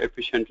data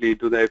efficiently,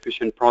 do the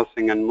efficient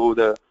processing, and move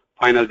the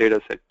final data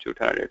set to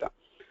Teradata.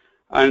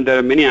 And there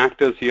are many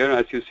actors here,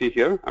 as you see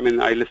here. I mean,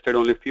 I listed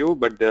only a few,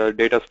 but the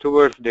data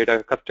stewards,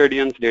 data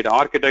custodians, data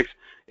architects,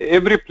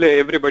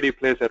 everybody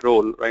plays a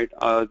role, right?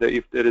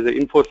 If there is an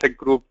InfoSec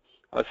group,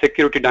 a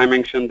security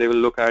dimension, they will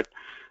look at.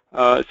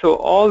 So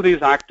all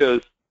these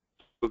actors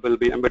will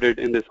be embedded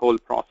in this whole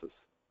process.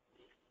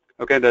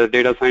 Okay, the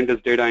data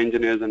scientists, data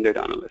engineers, and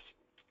data analysts.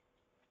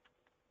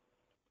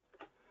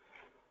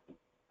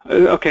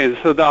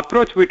 Okay, so the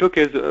approach we took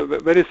is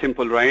very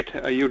simple, right?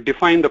 You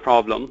define the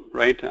problem,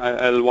 right?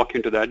 I'll walk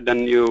into that. Then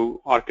you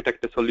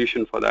architect a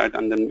solution for that,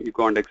 and then you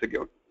go and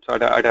execute. So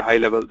at a high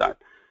level, that.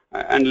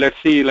 And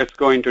let's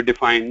go into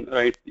define,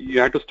 right?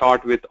 You have to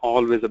start with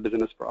always a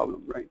business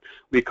problem, right?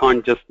 We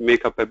can't just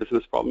make up a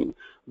business problem.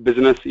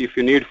 Business, if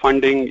you need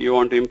funding, you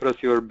want to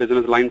impress your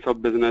business lines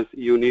of business,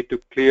 you need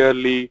to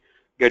clearly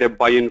get a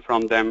buy-in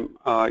from them,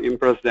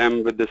 impress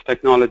them with this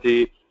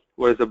technology,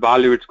 what is the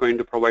value it's going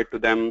to provide to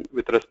them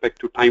with respect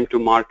to time to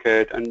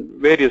market and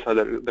various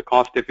other, the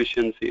cost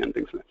efficiency and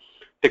things like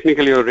that.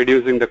 Technically, you're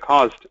reducing the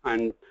cost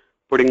and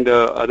putting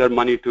the other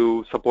money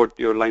to support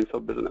your lines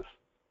of business.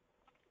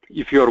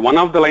 If you're one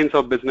of the lines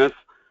of business,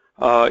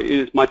 it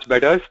is much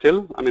better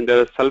still. I mean,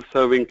 there are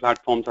self-serving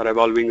platforms are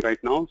evolving right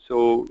now,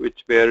 so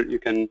where you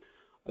can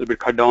a little bit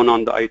cut down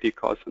on the IT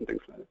costs and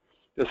things like that.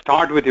 Just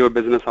start with your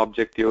business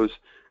objectives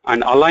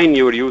and align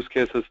your use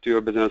cases to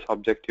your business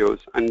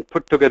objectives and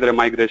put together a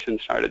migration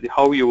strategy,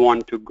 how you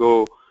want to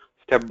go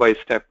step by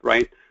step,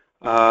 right?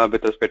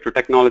 With respect to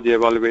technology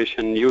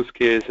evaluation, use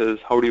cases,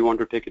 how do you want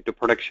to take it to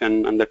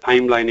production, and the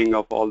timelining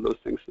of all those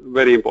things.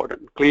 Very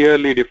important.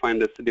 Clearly define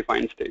this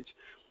defined stage.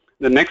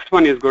 The next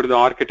one is go to the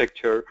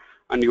architecture,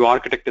 and you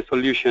architect a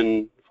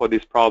solution for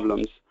these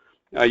problems.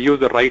 Use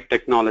the right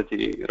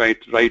technology,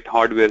 right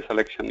hardware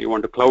selection. You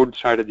want a cloud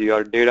strategy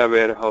or data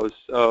warehouse,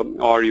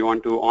 or you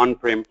want to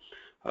on-prem.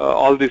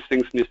 All these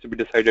things needs to be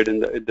decided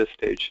at this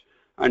stage.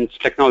 And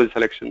technology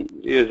selection,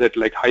 is it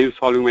like Hive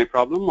solving my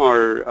problem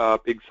or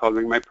Pig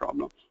solving my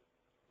problem?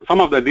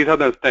 These are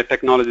the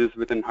technologies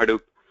within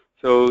Hadoop.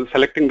 So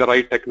selecting the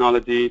right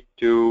technology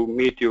to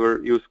meet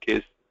your use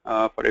case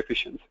for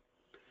efficiency.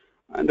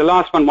 And the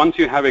last one, once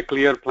you have a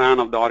clear plan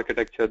of the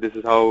architecture, this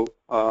is how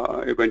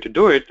you're going to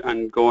do it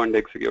and go and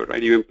execute,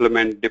 right? You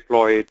implement,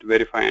 deploy it,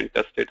 verify and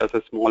test it as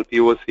a small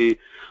POC.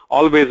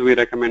 Always we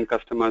recommend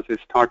customers is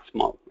start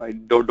small, right?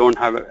 Don't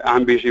have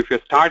ambition. If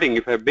you're starting,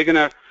 if you're a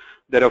beginner,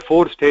 there are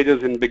 4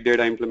 stages in big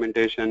data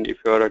implementation. If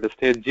you're at a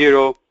stage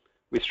 0,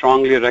 we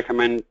strongly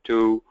recommend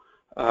to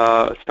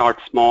start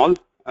small,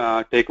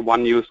 take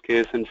one use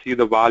case and see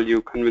the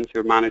value, convince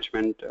your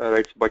management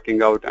it's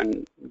working out,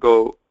 and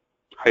go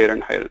higher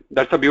and higher.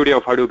 That's the beauty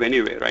of Hadoop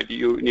anyway, right?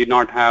 You need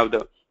not have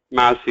the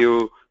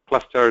massive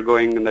cluster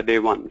going in the day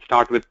 1.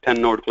 Start with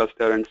 10 node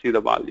cluster and see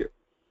the value.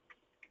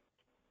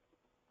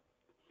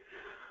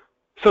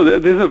 So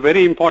this is a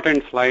very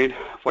important slide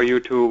for you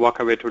to walk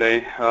away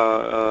today,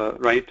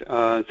 right?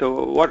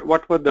 So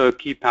what were the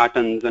key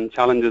patterns and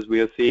challenges we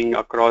are seeing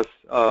across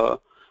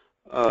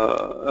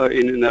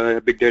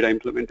in big data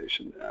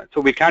implementation?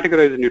 So we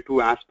categorize into 2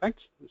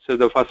 aspects. So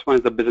the first one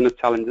is the business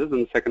challenges,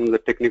 and second is the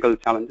technical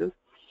challenges.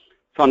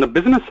 So on the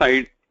business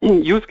side,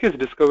 use case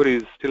discovery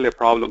is still a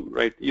problem,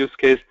 right? Use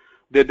case,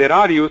 there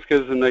are use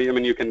cases in the,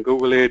 you can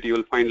Google it, you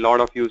will find a lot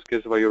of use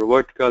cases for your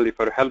vertical. If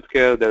for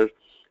healthcare, there's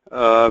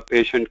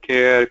patient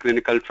care,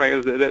 clinical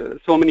trials, there are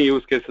so many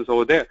use cases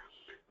over there.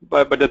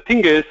 But the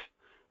thing is,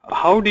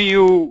 how do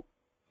you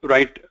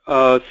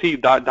see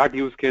that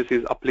use case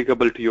is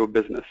applicable to your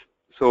business?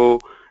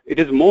 So it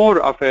is more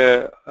of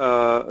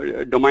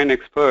a domain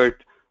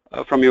expert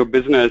from your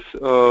business,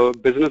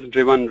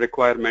 business-driven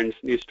requirements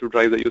needs to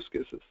drive the use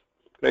cases,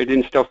 right?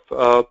 Instead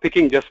of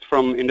picking just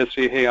from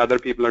industry, hey, other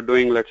people are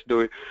doing, let's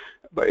do it.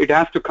 But it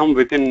has to come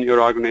within your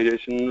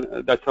organization.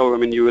 That's how,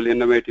 you will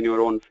innovate in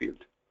your own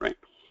field, right?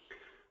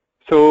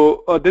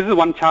 So this is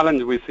one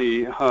challenge we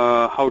see,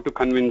 how to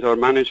convince our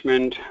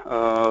management,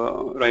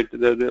 right?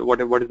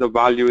 What is the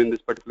value in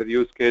this particular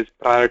use case,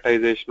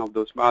 prioritization of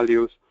those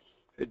values.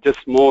 It's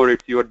just more,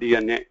 it's your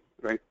DNA,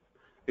 right?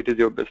 It is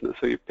your business,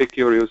 so you pick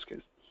your use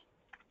case.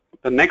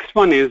 The next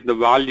one is the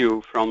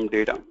value from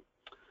data.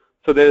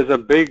 So there is a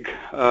big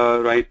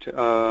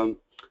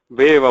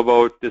wave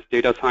about this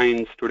data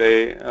science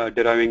today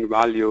deriving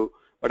value,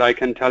 but I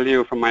can tell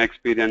you from my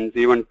experience,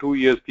 even 2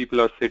 years people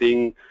are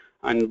sitting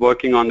and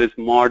working on these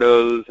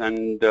models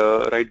and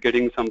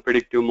getting some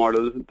predictive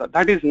models.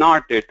 That is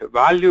not it.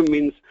 Value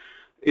means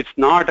it's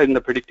not in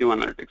the predictive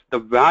analytics. The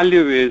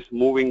value is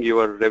moving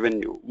your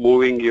revenue,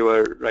 moving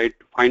your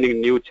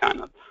finding new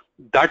channels.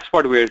 That's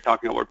what we're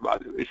talking about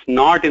value. It's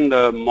not in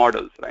the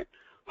models, right?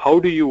 How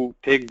do you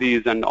take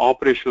these and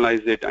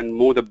operationalize it and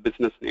move the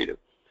business native?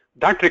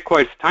 That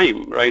requires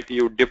time, right?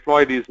 You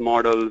deploy these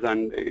models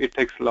and it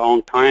takes a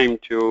long time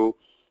to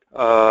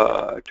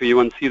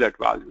even see that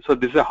value. So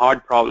this is a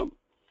hard problem,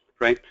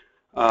 right?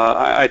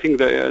 I think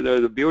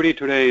the beauty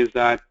today is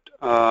that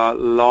a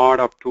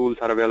lot of tools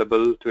are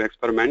available to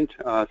experiment.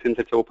 Since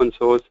it's open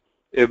source,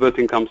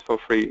 everything comes for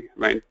free,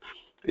 right?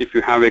 If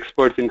you have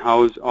experts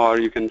in-house, or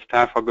you can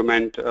staff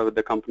Augment with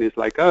the companies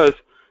like us,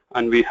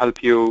 and we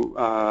help you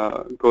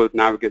go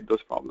navigate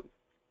those problems.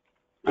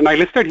 And I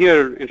listed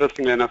here,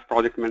 interestingly enough,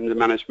 project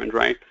management,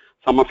 right?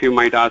 Some of you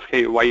might ask,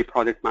 hey, why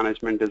project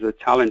management is a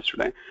challenge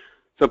today?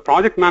 So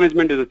project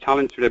management is a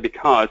challenge today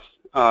because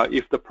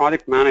if the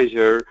project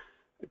manager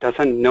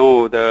doesn't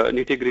know the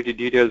nitty-gritty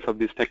details of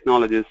these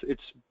technologies,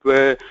 it's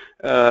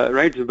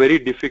very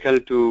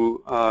difficult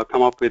to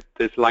come up with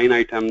these line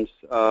items,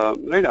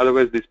 right?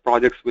 Otherwise, these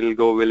projects will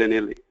go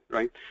willy-nilly,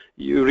 right?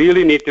 You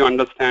really need to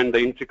understand the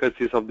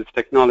intricacies of this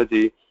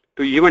technology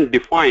to even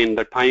define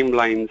the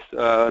timelines,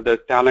 the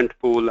talent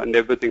pool, and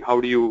everything. How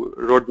do you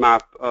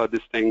roadmap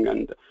this thing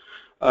and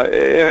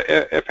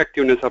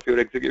effectiveness of your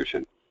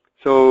execution?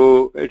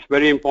 So it's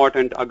very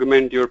important.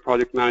 Augment your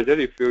project manager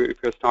if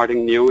you're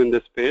starting new in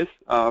this space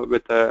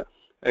with a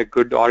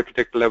good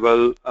architect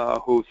level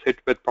who sit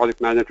with project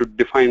manager to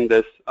define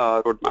this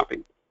road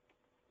mapping.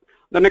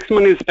 The next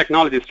one is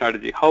technology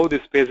strategy. How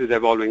this space is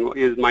evolving.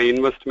 Is my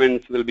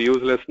investments will be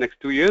useless next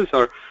 2 years,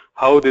 or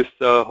how this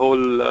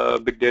whole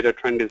big data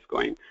trend is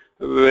going?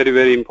 Very,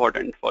 very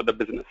important for the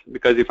business,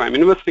 because if I'm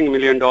investing $1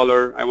 million,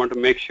 I want to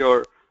make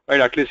sure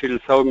at least it will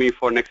serve me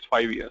for next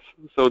 5 years.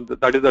 So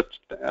that is the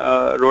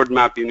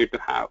roadmap you need to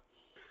have.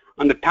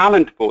 And the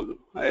talent pool,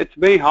 it's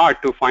very hard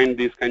to find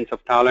these kinds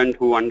of talent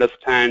who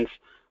understands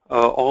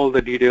all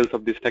the details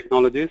of these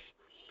technologies.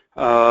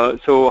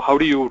 So how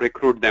do you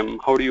recruit them?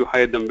 How do you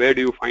hire them? Where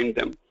do you find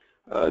them?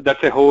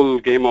 That's a whole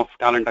game of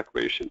talent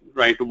acquisition,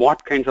 right?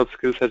 What kinds of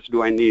skill sets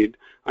do I need?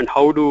 And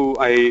how do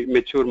I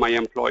mature my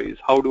employees?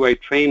 How do I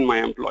train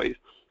my employees?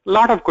 A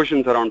lot of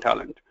questions around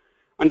talent.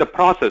 And the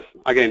process,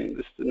 again,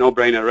 it's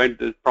no-brainer, right?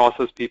 The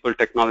process, people,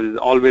 technology is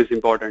always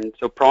important.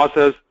 So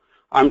process,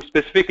 I'm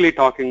specifically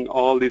talking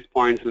all these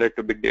points led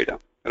to big data,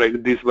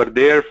 right? These were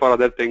there for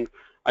other things.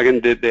 Again,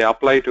 they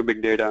apply to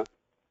big data,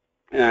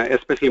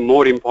 especially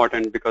more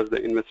important because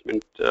the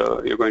investment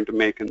you're going to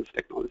make in this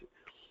technology.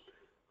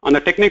 On the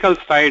technical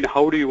side,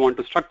 how do you want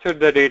to structure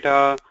the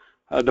data?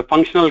 The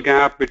functional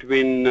gap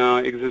between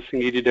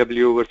existing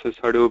EDW versus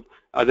Hadoop.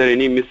 Are there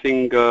any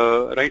missing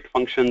right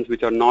functions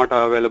which are not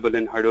available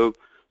in Hadoop?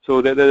 So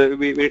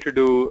we need to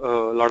do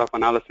a lot of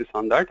analysis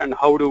on that, and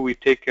how do we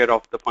take care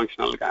of the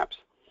functional gaps?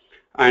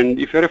 And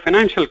if you're a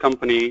financial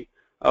company,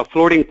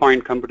 floating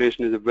point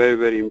computation is a very,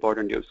 very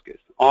important use case.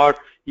 Or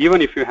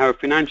even if you have a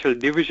financial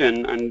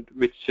division and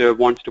which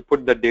wants to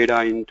put the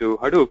data into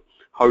Hadoop,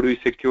 how do you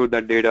secure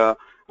that data?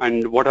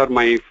 And what are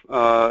my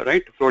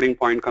right floating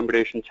point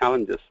computation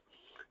challenges?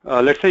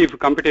 Let's say if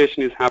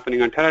computation is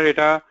happening on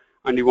Teradata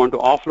and you want to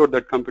offload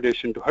that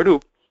computation to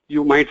Hadoop,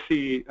 you might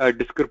see a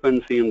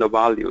discrepancy in the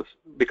values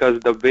because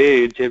the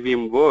way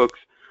JVM works,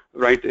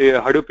 right?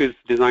 Hadoop is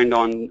designed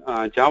on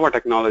Java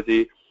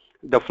technology.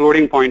 The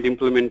floating point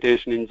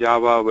implementation in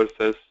Java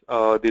versus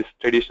this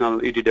traditional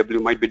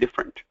EDW might be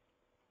different.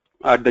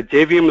 At the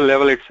JVM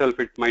level itself,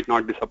 it might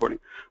not be supporting.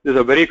 This is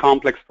a very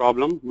complex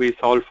problem we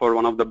solved for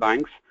one of the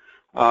banks.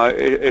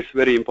 It's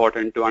very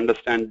important to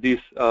understand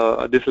this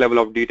level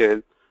of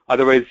detail.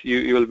 Otherwise,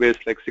 you will waste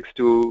like 6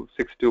 to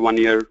 1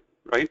 year,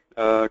 right,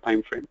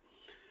 time frame.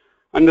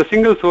 And the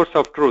single source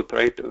of truth,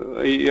 right?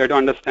 You have to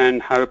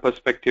understand, have a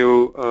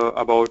perspective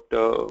about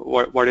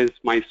what is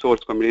my source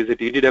coming. Is it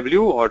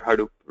EDW or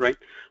Hadoop, right?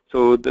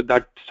 So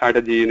that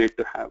strategy you need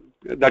to have.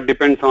 That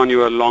depends on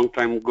your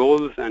long-term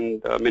goals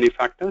and many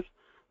factors,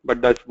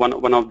 but that's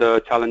one of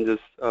the challenges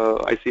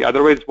I see.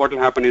 Otherwise, what will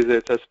happen is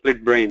it's a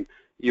split brain.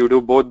 You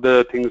do both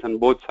the things on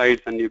both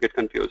sides and you get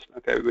confused,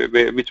 okay,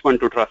 which one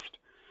to trust.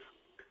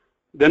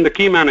 Then the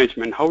key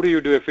management, how do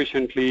you do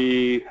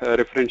efficiently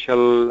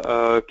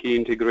referential key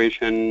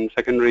integration,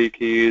 secondary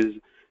keys,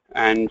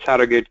 and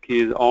surrogate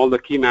keys, all the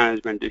key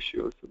management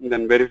issues. And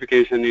then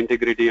verification,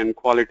 integrity, and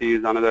quality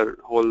is another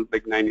whole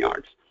big 9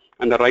 yards.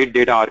 And the right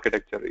data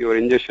architecture, your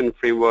ingestion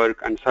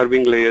framework and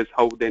serving layers,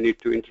 how they need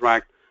to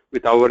interact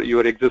with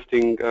your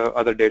existing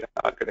other data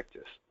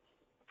architectures.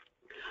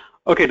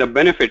 Okay, the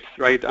benefits,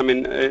 right? I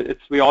mean,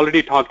 we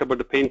already talked about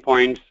the pain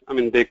points. I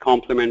mean, they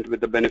complement with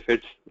the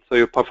benefits. So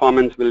your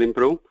performance will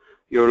improve.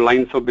 Your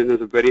lines of business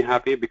are very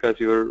happy because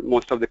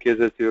most of the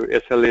cases your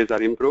SLAs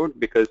are improved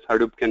because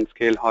Hadoop can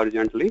scale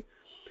horizontally.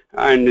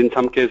 And in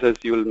some cases,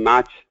 you will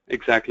match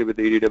exactly with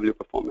the EDW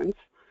performance.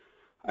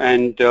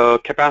 And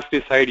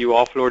capacity side, you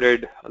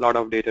offloaded a lot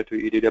of data to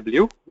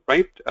EDW,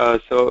 right?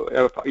 So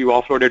you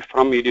offloaded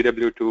from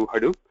EDW to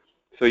Hadoop.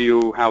 So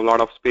you have a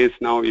lot of space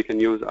now. You can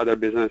use other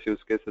business use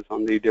cases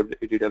on the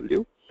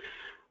EDW.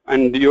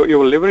 And you're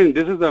leveraging,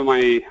 this is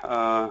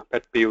my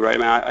pet peeve,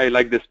 right? I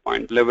like this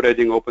point,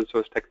 leveraging open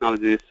source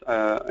technologies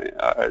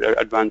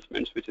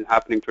advancements, which is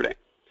happening today.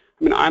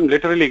 I mean, I'm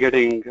literally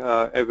getting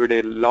every day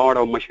a lot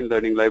of machine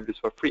learning libraries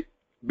for free.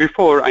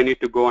 Before, I need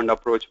to go and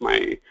approach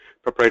my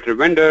proprietary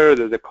vendor.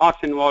 There's a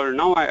cost involved.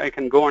 Now I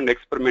can go and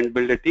experiment,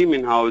 build a team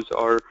in-house,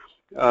 or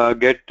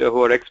get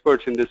who are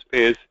experts in this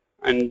space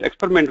and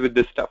experiment with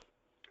this stuff.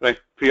 Right,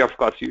 free of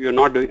cost. You're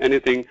not doing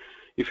anything.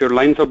 If your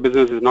lines of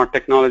business is not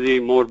technology,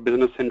 more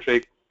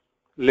business-centric,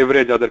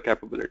 leverage other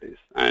capabilities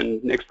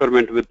and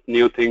experiment with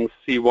new things,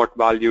 see what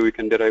value you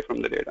can derive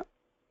from the data.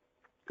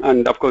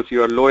 And of course,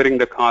 you are lowering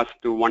the cost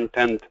to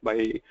 1/10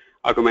 by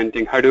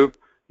augmenting Hadoop.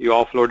 You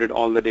offloaded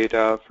all the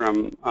data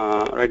from,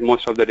 right,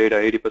 most of the data,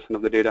 80%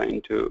 of the data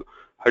into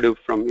Hadoop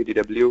from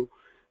EDW.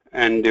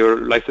 And your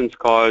license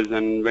costs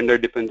and vendor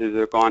dependencies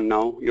are gone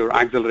now. You're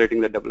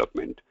accelerating the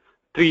development.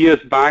 3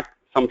 years back,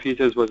 some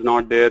features was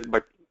not there,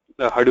 but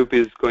Hadoop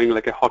is going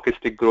like a hockey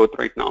stick growth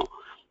right now,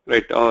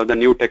 right? The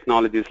new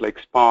technologies like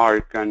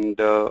Spark and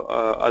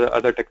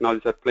other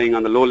technologies are playing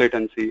on the low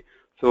latency.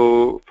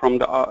 So from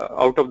the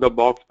out of the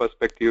box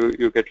perspective,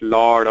 you get a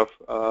lot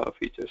of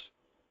features.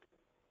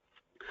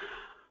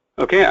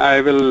 Okay,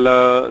 I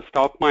will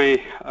stop my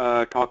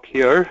talk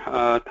here.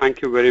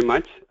 Thank you very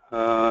much.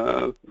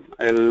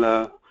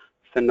 I'll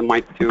send the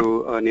mic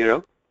to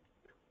Nirav.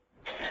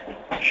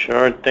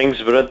 Sure, thanks,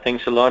 Bharat.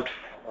 Thanks a lot.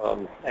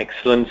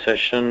 Excellent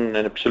session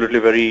and absolutely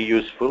very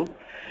useful.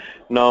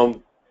 Now,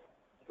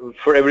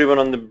 for everyone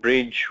on the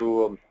bridge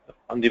who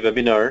on the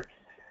webinar,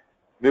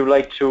 we would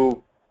like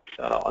to,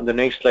 on the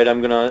next slide,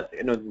 I'm gonna,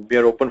 we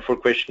are open for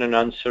question and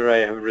answer. I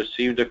have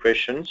received the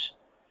questions,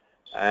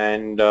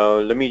 and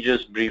let me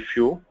just brief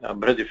you.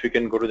 Bharat, if you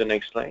can go to the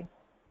next slide.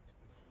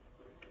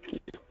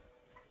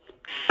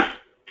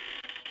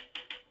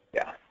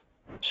 Yeah.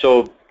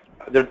 So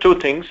there are two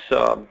things.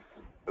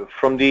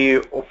 From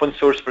the open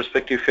source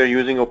perspective, if you're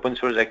using open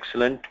source,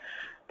 excellent.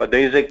 But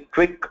there is a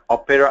quick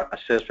Opera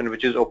assessment,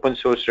 which is open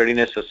source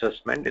readiness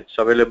assessment. It's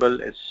available.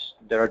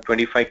 There are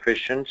 25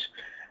 questions.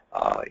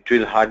 It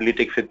will hardly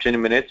take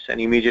 15 minutes,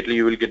 and immediately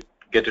you will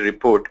get a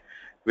report,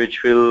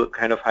 which will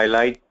kind of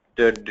highlight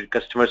the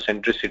customer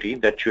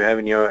centricity that you have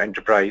in your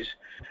enterprise,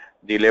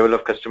 the level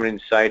of customer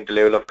insight, the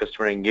level of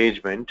customer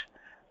engagement.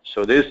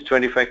 So these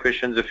 25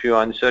 questions, if you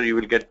answer, you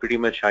will get pretty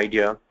much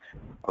idea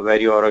of where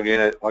your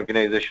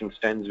organization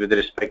stands with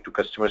respect to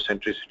customer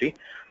centricity.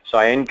 So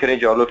I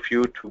encourage all of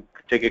you to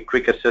take a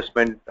quick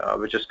assessment,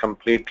 which is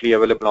completely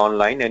available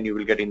online, and you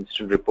will get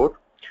instant report.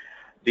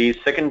 The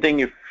second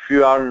thing, if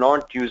you are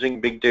not using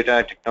big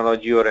data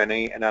technology or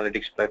any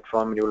analytics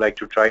platform and you would like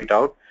to try it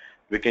out,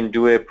 we can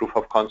do a proof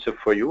of concept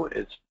for you.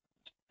 It's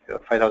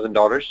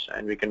 $5,000,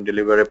 and we can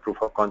deliver a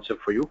proof of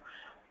concept for you.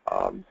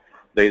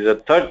 There is a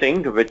third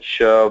thing which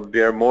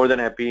we are more than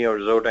happy,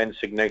 Orzota and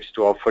CIGNEX,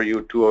 to offer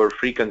you 2-hour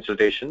free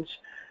consultations.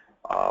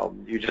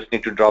 You just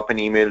need to drop an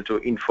email to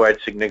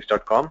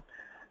info@cignex.com.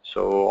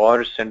 So,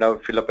 or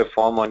fill up a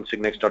form on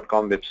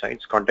cignex.com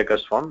websites, contact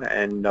us form,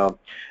 and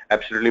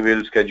absolutely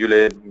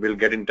we'll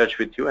get in touch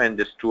with you, and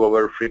this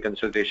 2-hour free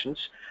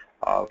consultations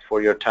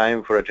for your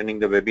time for attending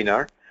the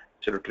webinar.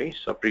 Absolutely.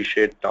 So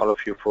appreciate all of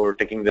you for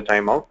taking the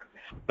time out.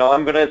 Now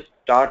I'm going to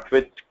start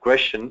with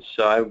questions.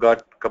 I've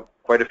got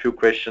quite a few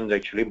questions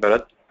actually,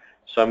 Bharat.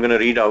 So I'm going to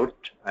read out,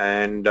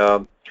 and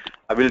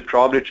I will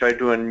probably try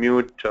to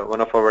unmute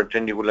one of our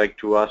attendees who would like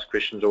to ask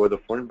questions over the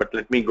phone, but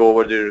let me go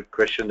over the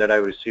question that I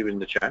received in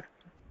the chat.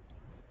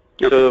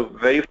 Okay. So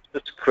very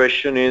first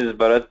question is,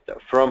 Bharat,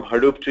 from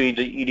Hadoop to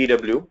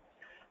EDW,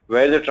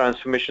 where the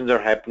transformations are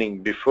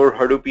happening, before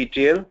Hadoop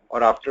ETL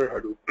or after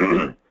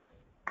Hadoop?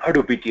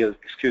 Hadoop ETL,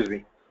 excuse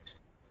me.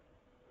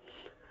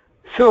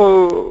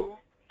 So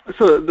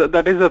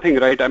that is the thing,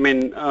 right? I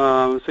mean,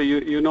 so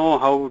you know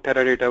how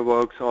Teradata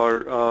works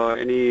or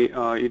any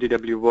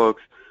EDW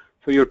works.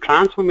 So your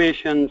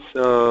transformations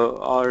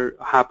are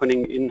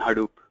happening in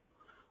Hadoop,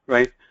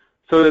 right?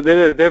 So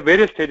there are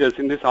various stages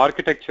in this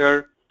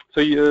architecture.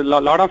 So a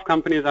lot of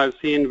companies I've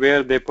seen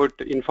where they put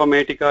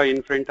Informatica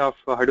in front of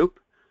Hadoop,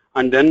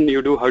 and then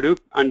you do Hadoop,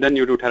 and then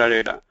you do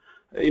Teradata.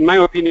 In my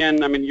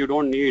opinion, I mean, you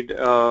don't need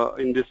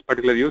in this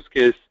particular use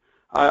case.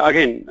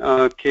 Again,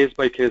 case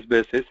by case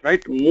basis,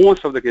 right?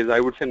 Most of the cases, I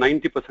would say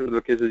 90% of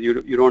the cases,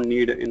 you don't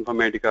need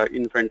Informatica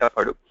in front of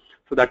Hadoop.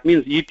 So that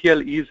means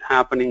ETL is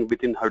happening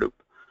within Hadoop.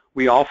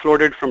 We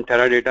offloaded from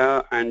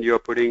Teradata, and you're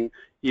putting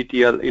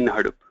ETL in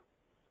Hadoop.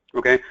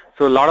 Okay,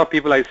 so a lot of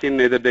people I've seen,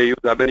 either they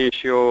use Ab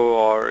initio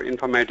or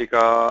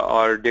Informatica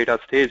or Data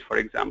Stage, for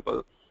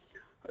example.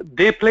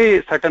 They play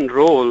a certain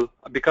role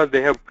because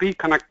they have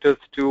pre-connectors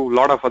to a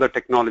lot of other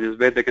technologies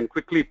where they can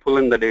quickly pull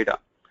in the data.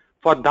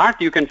 For that,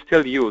 you can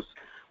still use.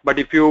 But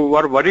if you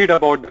are worried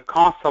about the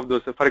cost of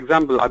those, for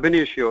example, Ab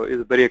initio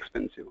is very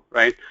expensive,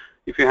 right?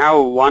 If you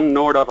have one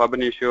node of Ab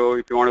initio,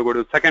 if you want to go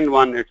to the second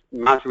one, it's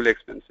massively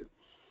expensive.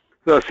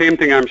 So the same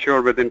thing, I'm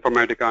sure, with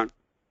Informatica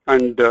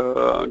and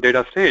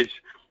Data Stage.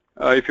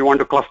 If you want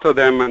to cluster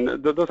them,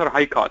 and those are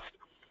high cost.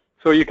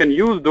 So you can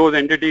use those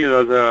entities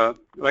as a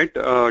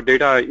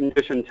data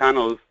ingestion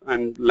channels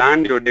and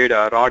land your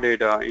data, raw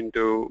data,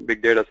 into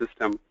big data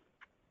system,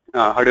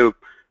 Hadoop,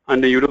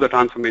 and then you do the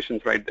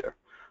transformations right there.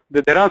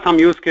 There are some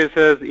use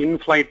cases,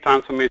 in-flight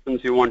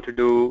transformations you want to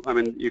do. I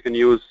mean, you can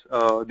use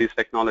these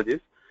technologies.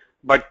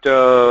 But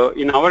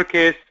in our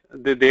case,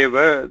 they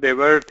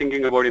were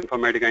thinking about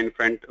Informatica in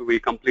front. We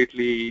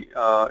completely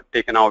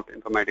taken out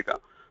Informatica.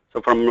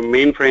 So from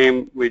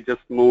mainframe, we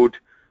just moved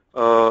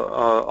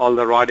all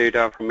the raw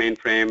data from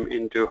mainframe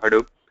into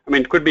Hadoop. I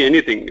mean, it could be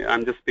anything.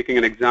 I'm just picking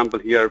an example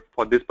here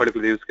for this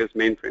particular use case,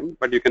 mainframe.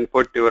 But you can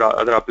put your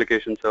other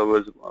application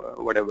servers,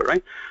 whatever,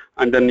 right?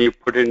 And then you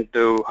put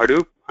into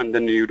Hadoop, and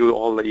then you do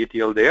all the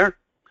ETL there.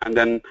 And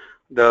then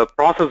the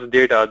process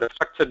data, the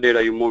structured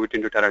data, you move it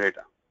into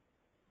Teradata.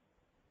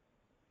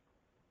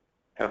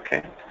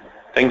 Okay,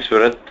 thanks,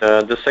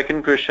 Bharat. The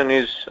second question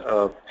is,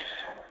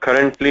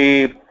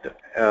 currently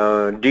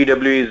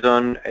DW is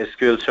on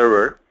SQL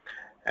Server,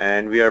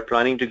 and we are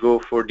planning to go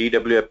for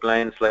DW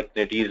appliance like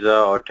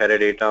Netezza or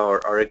Teradata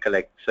or Oracle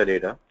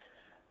Exadata.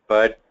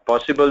 But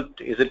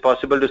is it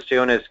possible to stay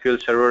on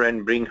SQL Server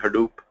and bring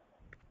Hadoop?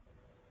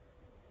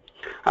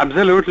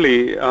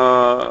 Absolutely,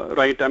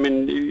 right. I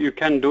mean, you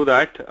can do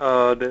that.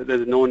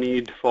 There's no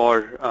need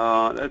for,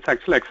 that's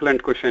actually an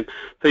excellent question.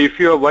 So if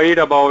you're worried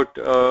about,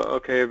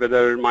 okay,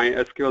 whether my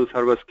SQL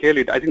server scale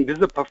it, I think this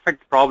is a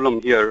perfect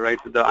problem here, right?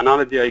 The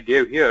analogy I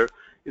gave here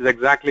is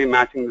exactly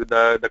matching with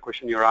the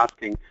question you're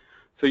asking.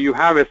 So you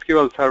have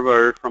SQL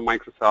server from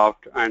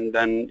Microsoft, and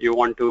then you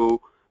want to,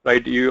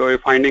 right, you're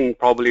finding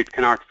probably it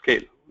cannot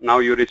scale. Now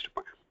you reached a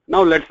point.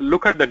 Now let's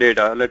look at the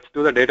data. Let's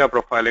do the data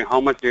profiling,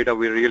 how much data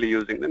we're really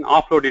using, then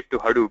offload it to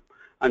Hadoop,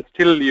 and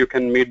still you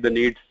can meet the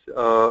needs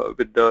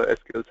with the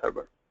SQL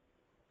server.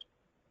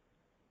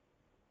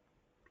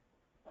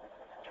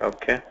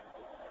 Okay.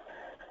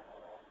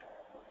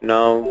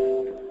 Now,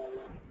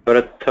 but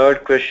a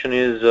third question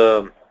is,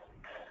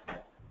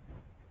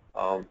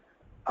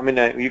 I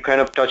mean, you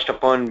kind of touched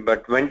upon,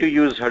 but when to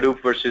use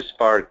Hadoop versus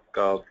Spark?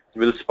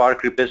 Will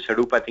Spark replace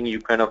Hadoop? I think you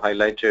kind of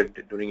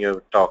highlighted during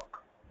your talk.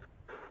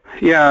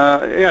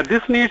 Yeah.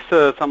 This needs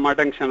some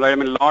attention, right? I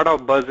mean, a lot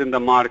of buzz in the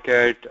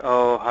market.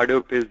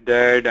 Hadoop is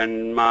dead,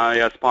 and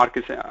yeah, Spark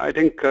is. I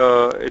think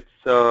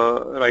it's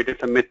right.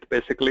 It's a myth,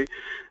 basically.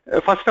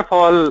 First of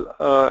all,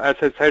 as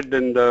I said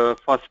in the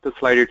first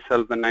slide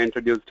itself, when I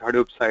introduced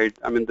Hadoop side,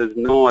 I mean, there's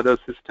no other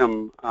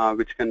system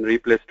which can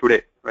replace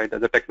today, right?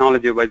 As a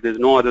technology-wise, there's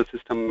no other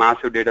system,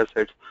 massive data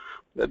sets.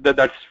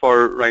 That's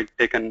for right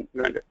taken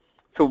granted.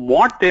 So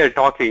what they are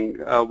talking,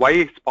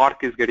 why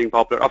Spark is getting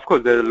popular? Of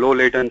course, the low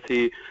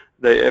latency,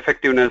 the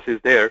effectiveness is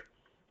there,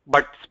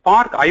 but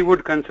Spark I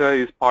would consider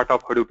is part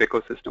of Hadoop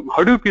ecosystem.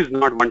 Hadoop is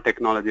not one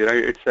technology,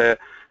 right? It's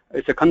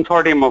a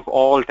consortium of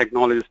all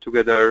technologies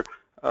together,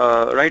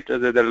 right?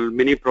 There are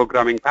many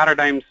programming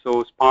paradigms,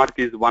 so Spark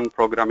is one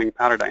programming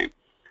paradigm.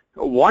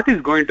 What is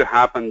going to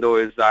happen though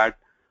is that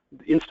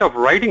instead of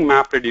writing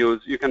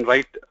MapReduce, you can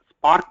write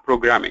Spark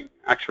programming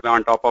actually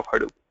on top of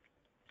Hadoop.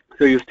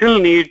 So you still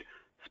need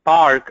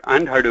Spark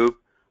and Hadoop.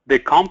 They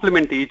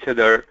complement each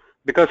other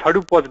because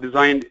Hadoop was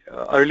designed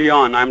early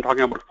on. I'm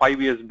talking about 5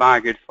 years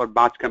back. It's for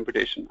batch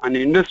computation, and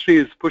the industry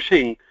is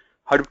pushing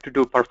Hadoop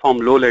to perform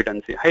low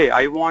latency. Hey,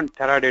 I want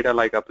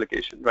Teradata-like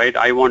application, right?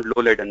 I want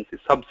low latency,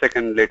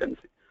 sub-second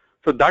latency.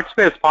 So that's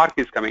where Spark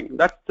is coming.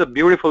 That's the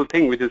beautiful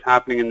thing which is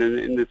happening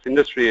in this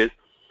industry is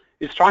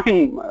it's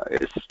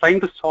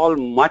trying to solve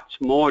much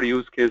more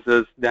use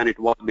cases than it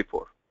was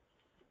before.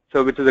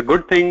 So which is a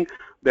good thing.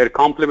 They're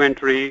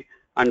complementary,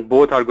 and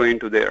both are going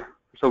to there.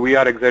 So we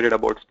are excited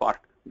about Spark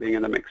being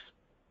in the mix.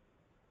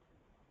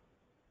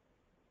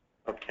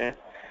 Okay.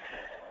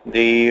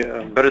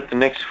 Bharat, the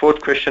next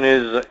fourth question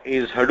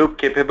is Hadoop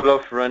capable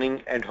of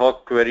running ad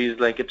hoc queries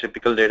like a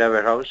typical data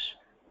warehouse?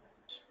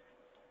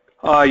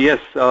 Yes,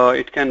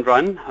 it can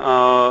run.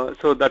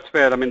 So that's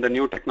where, I mean, the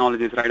new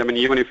technologies, right? I mean,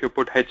 even if you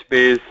put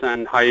HBase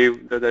and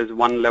Hive, there's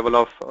one level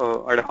of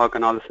ad hoc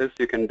analysis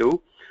you can do.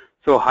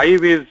 So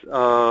Hive is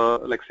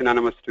like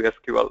synonymous to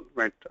SQL,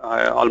 right?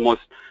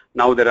 Almost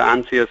now there are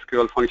ANSI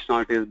SQL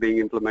functionality is being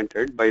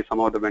implemented by some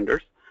of the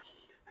vendors.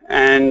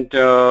 And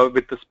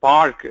with the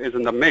Spark is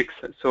in the mix.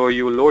 So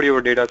you load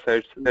your data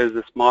sets, there's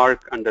the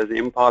Spark and there's the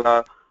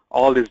Impala,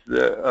 all this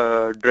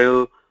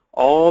drill,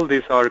 all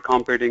these are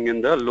competing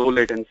in the low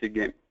latency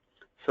game.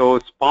 So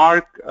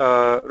Spark,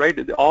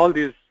 right, all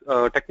these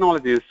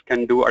technologies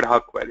can do ad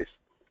hoc queries,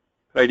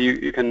 right?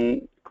 You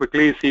can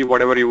quickly see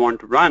whatever you want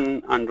to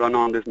run and run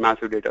on these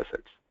massive data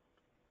sets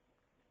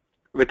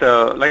with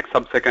a like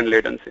sub-second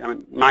latency. I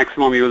mean,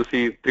 maximum you will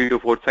see 3 to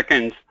 4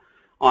 seconds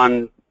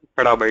on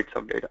petabytes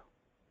of data.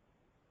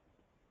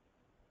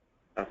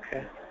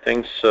 Okay,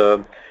 thanks.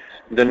 The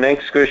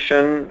next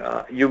question,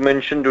 you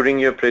mentioned during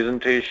your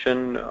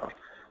presentation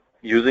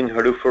using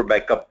Hadoop for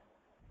backup,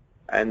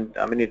 and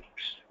I mean it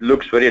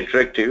looks very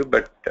attractive,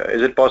 but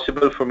is it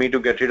possible for me to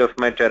get rid of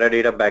my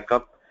Teradata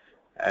backup?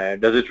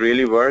 Does it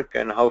really work,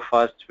 and how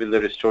fast will the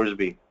restores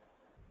be?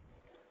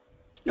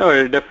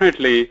 No,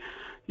 definitely.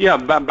 Yeah,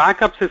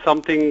 backups is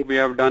something we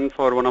have done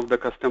for one of the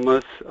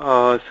customers.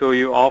 So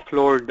you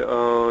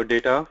offload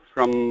data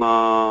from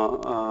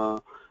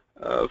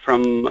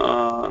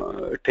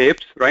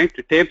tapes, right?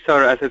 Tapes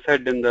are, as I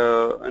said in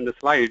the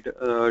slide,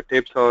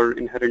 tapes are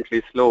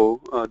inherently slow.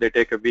 They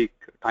take a week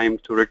time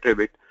to retrieve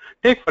it.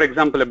 Take, for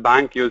example, a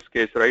bank use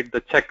case, right?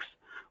 The checks,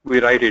 we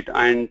write it,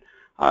 and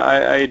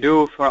I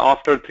do for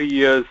after 3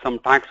 years some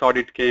tax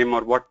audit came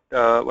or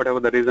whatever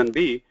the reason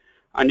be,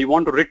 and you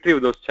want to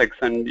retrieve those checks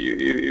and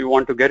you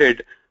want to get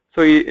it.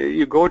 So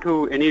you go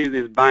to any of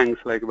these banks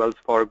like Wells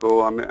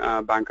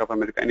Fargo, Bank of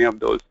America, any of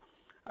those.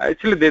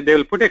 Actually, they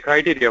will put a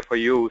criteria for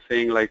you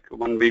saying like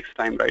 1 week's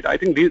time, right? I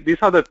think these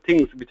are the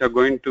things which are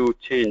going to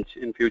change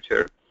in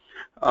future.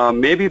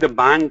 Maybe the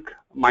bank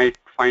might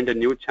find a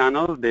new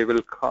channel. They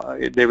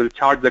will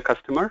charge the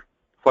customer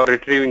for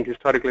retrieving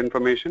historical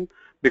information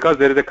because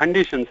there is a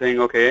condition saying,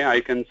 okay, I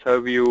can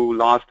serve you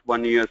last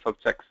 1 year of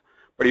checks.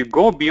 But you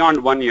go beyond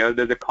 1 year,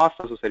 there's a cost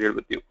associated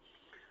with you.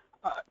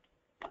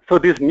 So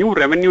these new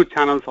revenue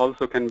channels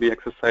also can be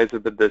exercised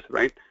with this,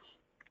 right?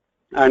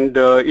 And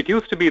it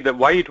used to be that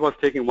why it was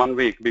taking 1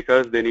 week,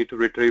 because they need to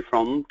retrieve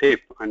from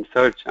tape and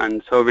search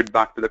and serve it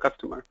back to the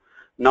customer.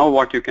 Now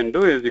what you can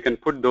do is you can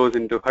put those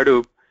into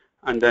Hadoop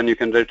and then you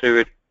can retrieve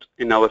it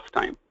in hours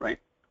time, right?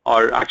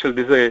 Or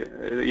actually this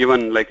is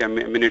even like a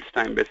minute's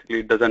time, basically.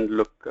 It doesn't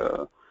look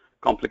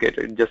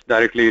complicated. Just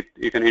directly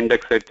you can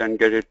index it and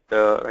get it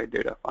right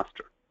data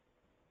faster.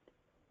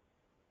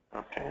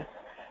 Okay.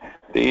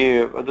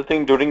 The other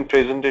thing during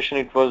presentation,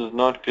 it was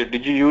not clear.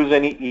 Did you use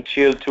any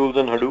ETL tools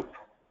on Hadoop?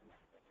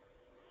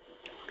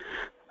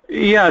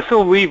 Yeah,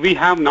 so we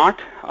have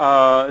not.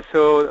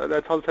 So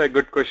that's also a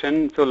good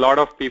question. So a lot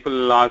of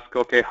people ask,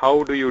 okay,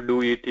 how do you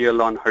do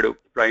ETL on Hadoop,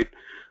 right?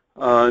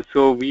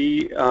 So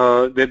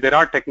there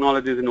are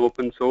technologies in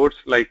open source,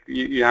 like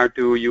you have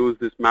to use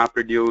this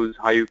MapReduce,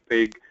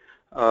 HivePig.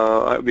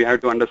 We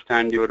have to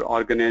understand your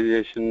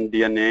organization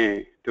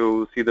DNA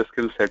to see the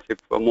skill sets. If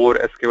more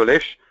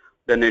SQL-ish,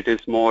 then it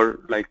is more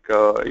like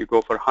you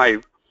go for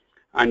Hive.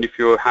 And if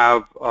you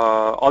have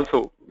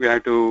also, we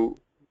have to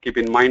keep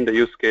in mind the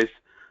use case,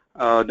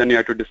 then you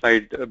have to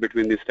decide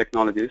between these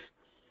technologies.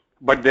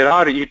 But there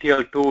are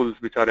ETL tools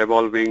which are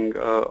evolving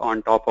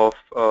on top of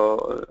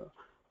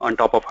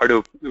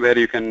Hadoop, where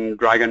you can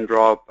drag and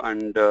drop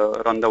and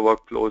run the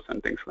workflows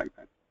and things like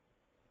that.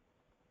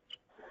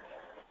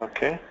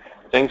 Okay,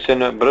 thanks.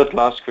 And Bharat,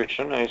 last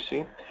question I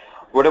see.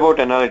 What about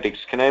analytics?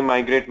 Can I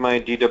migrate my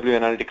DW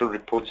analytical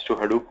reports to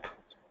Hadoop?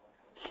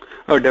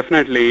 Oh,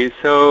 definitely.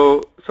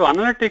 So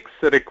analytics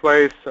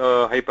requires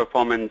high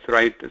performance,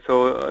 right?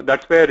 So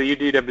that's where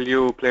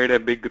EDW played a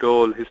big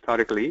role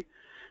historically.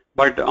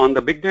 But on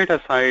the big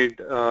data side,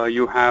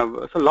 you have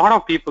a lot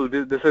of people.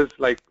 This is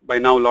like by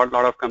now a lot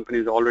of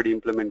companies already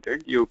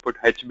implemented. You put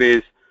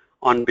HBase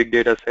on big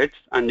data sets,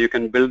 and you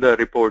can build the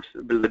reports,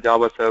 build the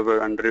Java server,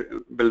 and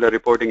build the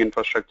reporting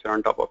infrastructure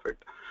on top of it.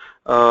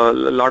 A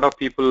lot of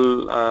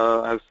people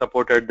have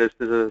supported this.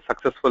 This is a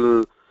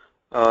successful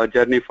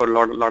journey for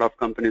a lot of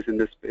companies in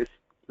this space.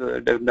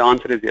 The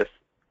answer is yes.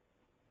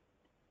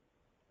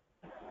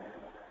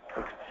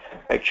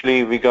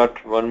 Actually, we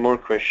got one more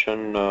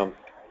question.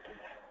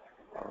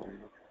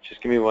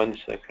 Just give me 1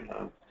 second.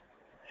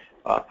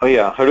 Oh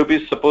yeah, Hadoop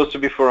is supposed to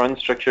be for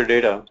unstructured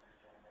data,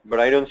 but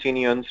I don't see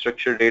any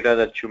unstructured data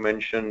that you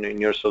mentioned in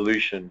your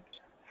solution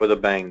for the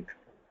bank.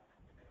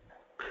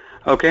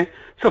 Okay,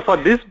 so for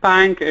this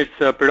bank,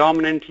 it's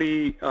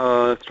predominantly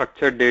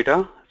structured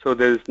data. So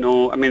there's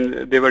no, I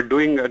mean, they were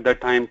doing at that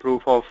time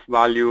proof of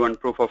value and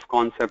proof of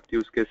concept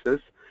use cases,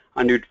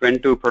 and it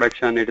went to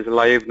production. It is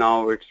live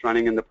now. It's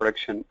running in the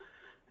production.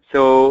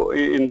 So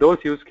in those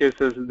use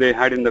cases, they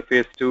had in the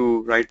phase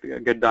 2, right,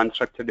 get the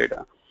unstructured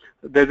data.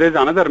 There's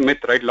another myth,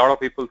 right? A lot of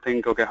people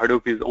think, okay,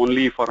 Hadoop is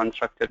only for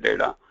unstructured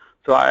data.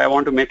 So I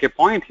want to make a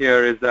point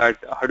here is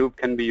that Hadoop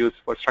can be used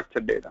for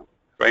structured data,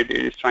 right?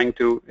 It is trying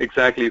to,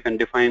 exactly, you can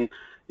define,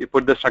 you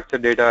put the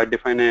structured data,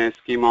 define a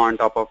schema on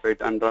top of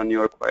it, and run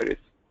your queries.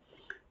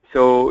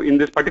 So in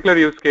this particular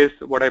use case,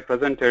 what I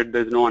presented,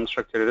 there's no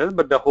unstructured data,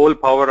 but the whole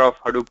power of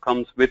Hadoop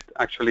comes with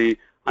actually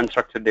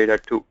unstructured data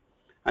too.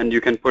 And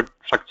you can put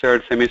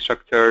structured,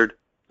 semi-structured,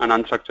 and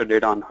unstructured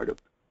data on Hadoop.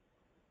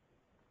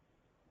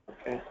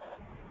 Okay.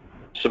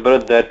 So,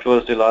 Bharat, that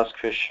was the last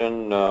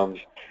question.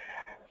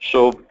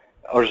 So,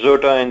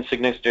 Orzota and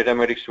CIGNEX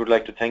Datamatics would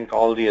like to thank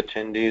all the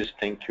attendees.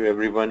 Thank you,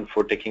 everyone,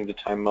 for taking the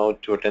time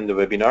out to attend the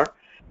webinar.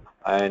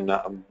 And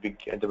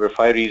there were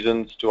 5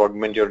 reasons to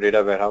augment your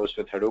data warehouse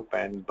with Hadoop,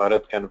 and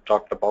Bharat kind of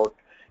talked about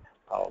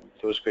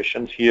those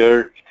questions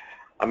here.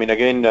 I mean,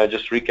 again,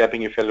 just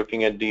recapping, if you're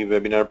looking at the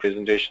webinar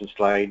presentation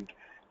slide,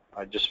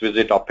 just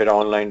visit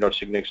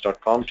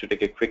operaonline.cignex.com to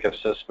take a quick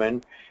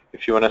assessment.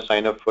 If you want to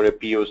sign up for a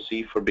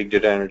POC for big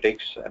data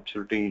analytics,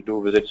 absolutely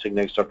do visit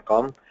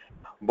cignex.com.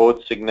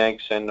 Both CIGNEX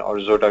and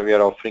Orzota, we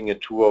are offering a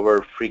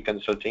 2-hour free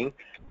consulting,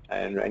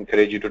 and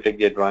encourage you to take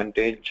the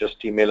advantage.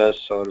 Just email us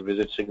or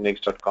visit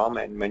cignex.com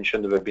and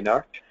mention the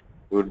webinar.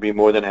 We would be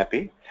more than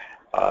happy.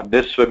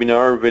 This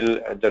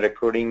webinar the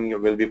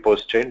recording will be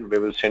posted. We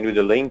will send you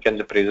the link, and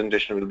the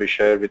presentation will be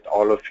shared with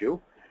all of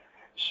you.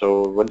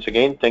 So once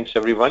again, thanks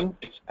everyone,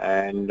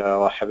 and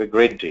have a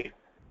great day.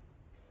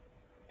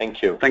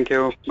 Thank you. Thank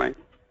you. Bye.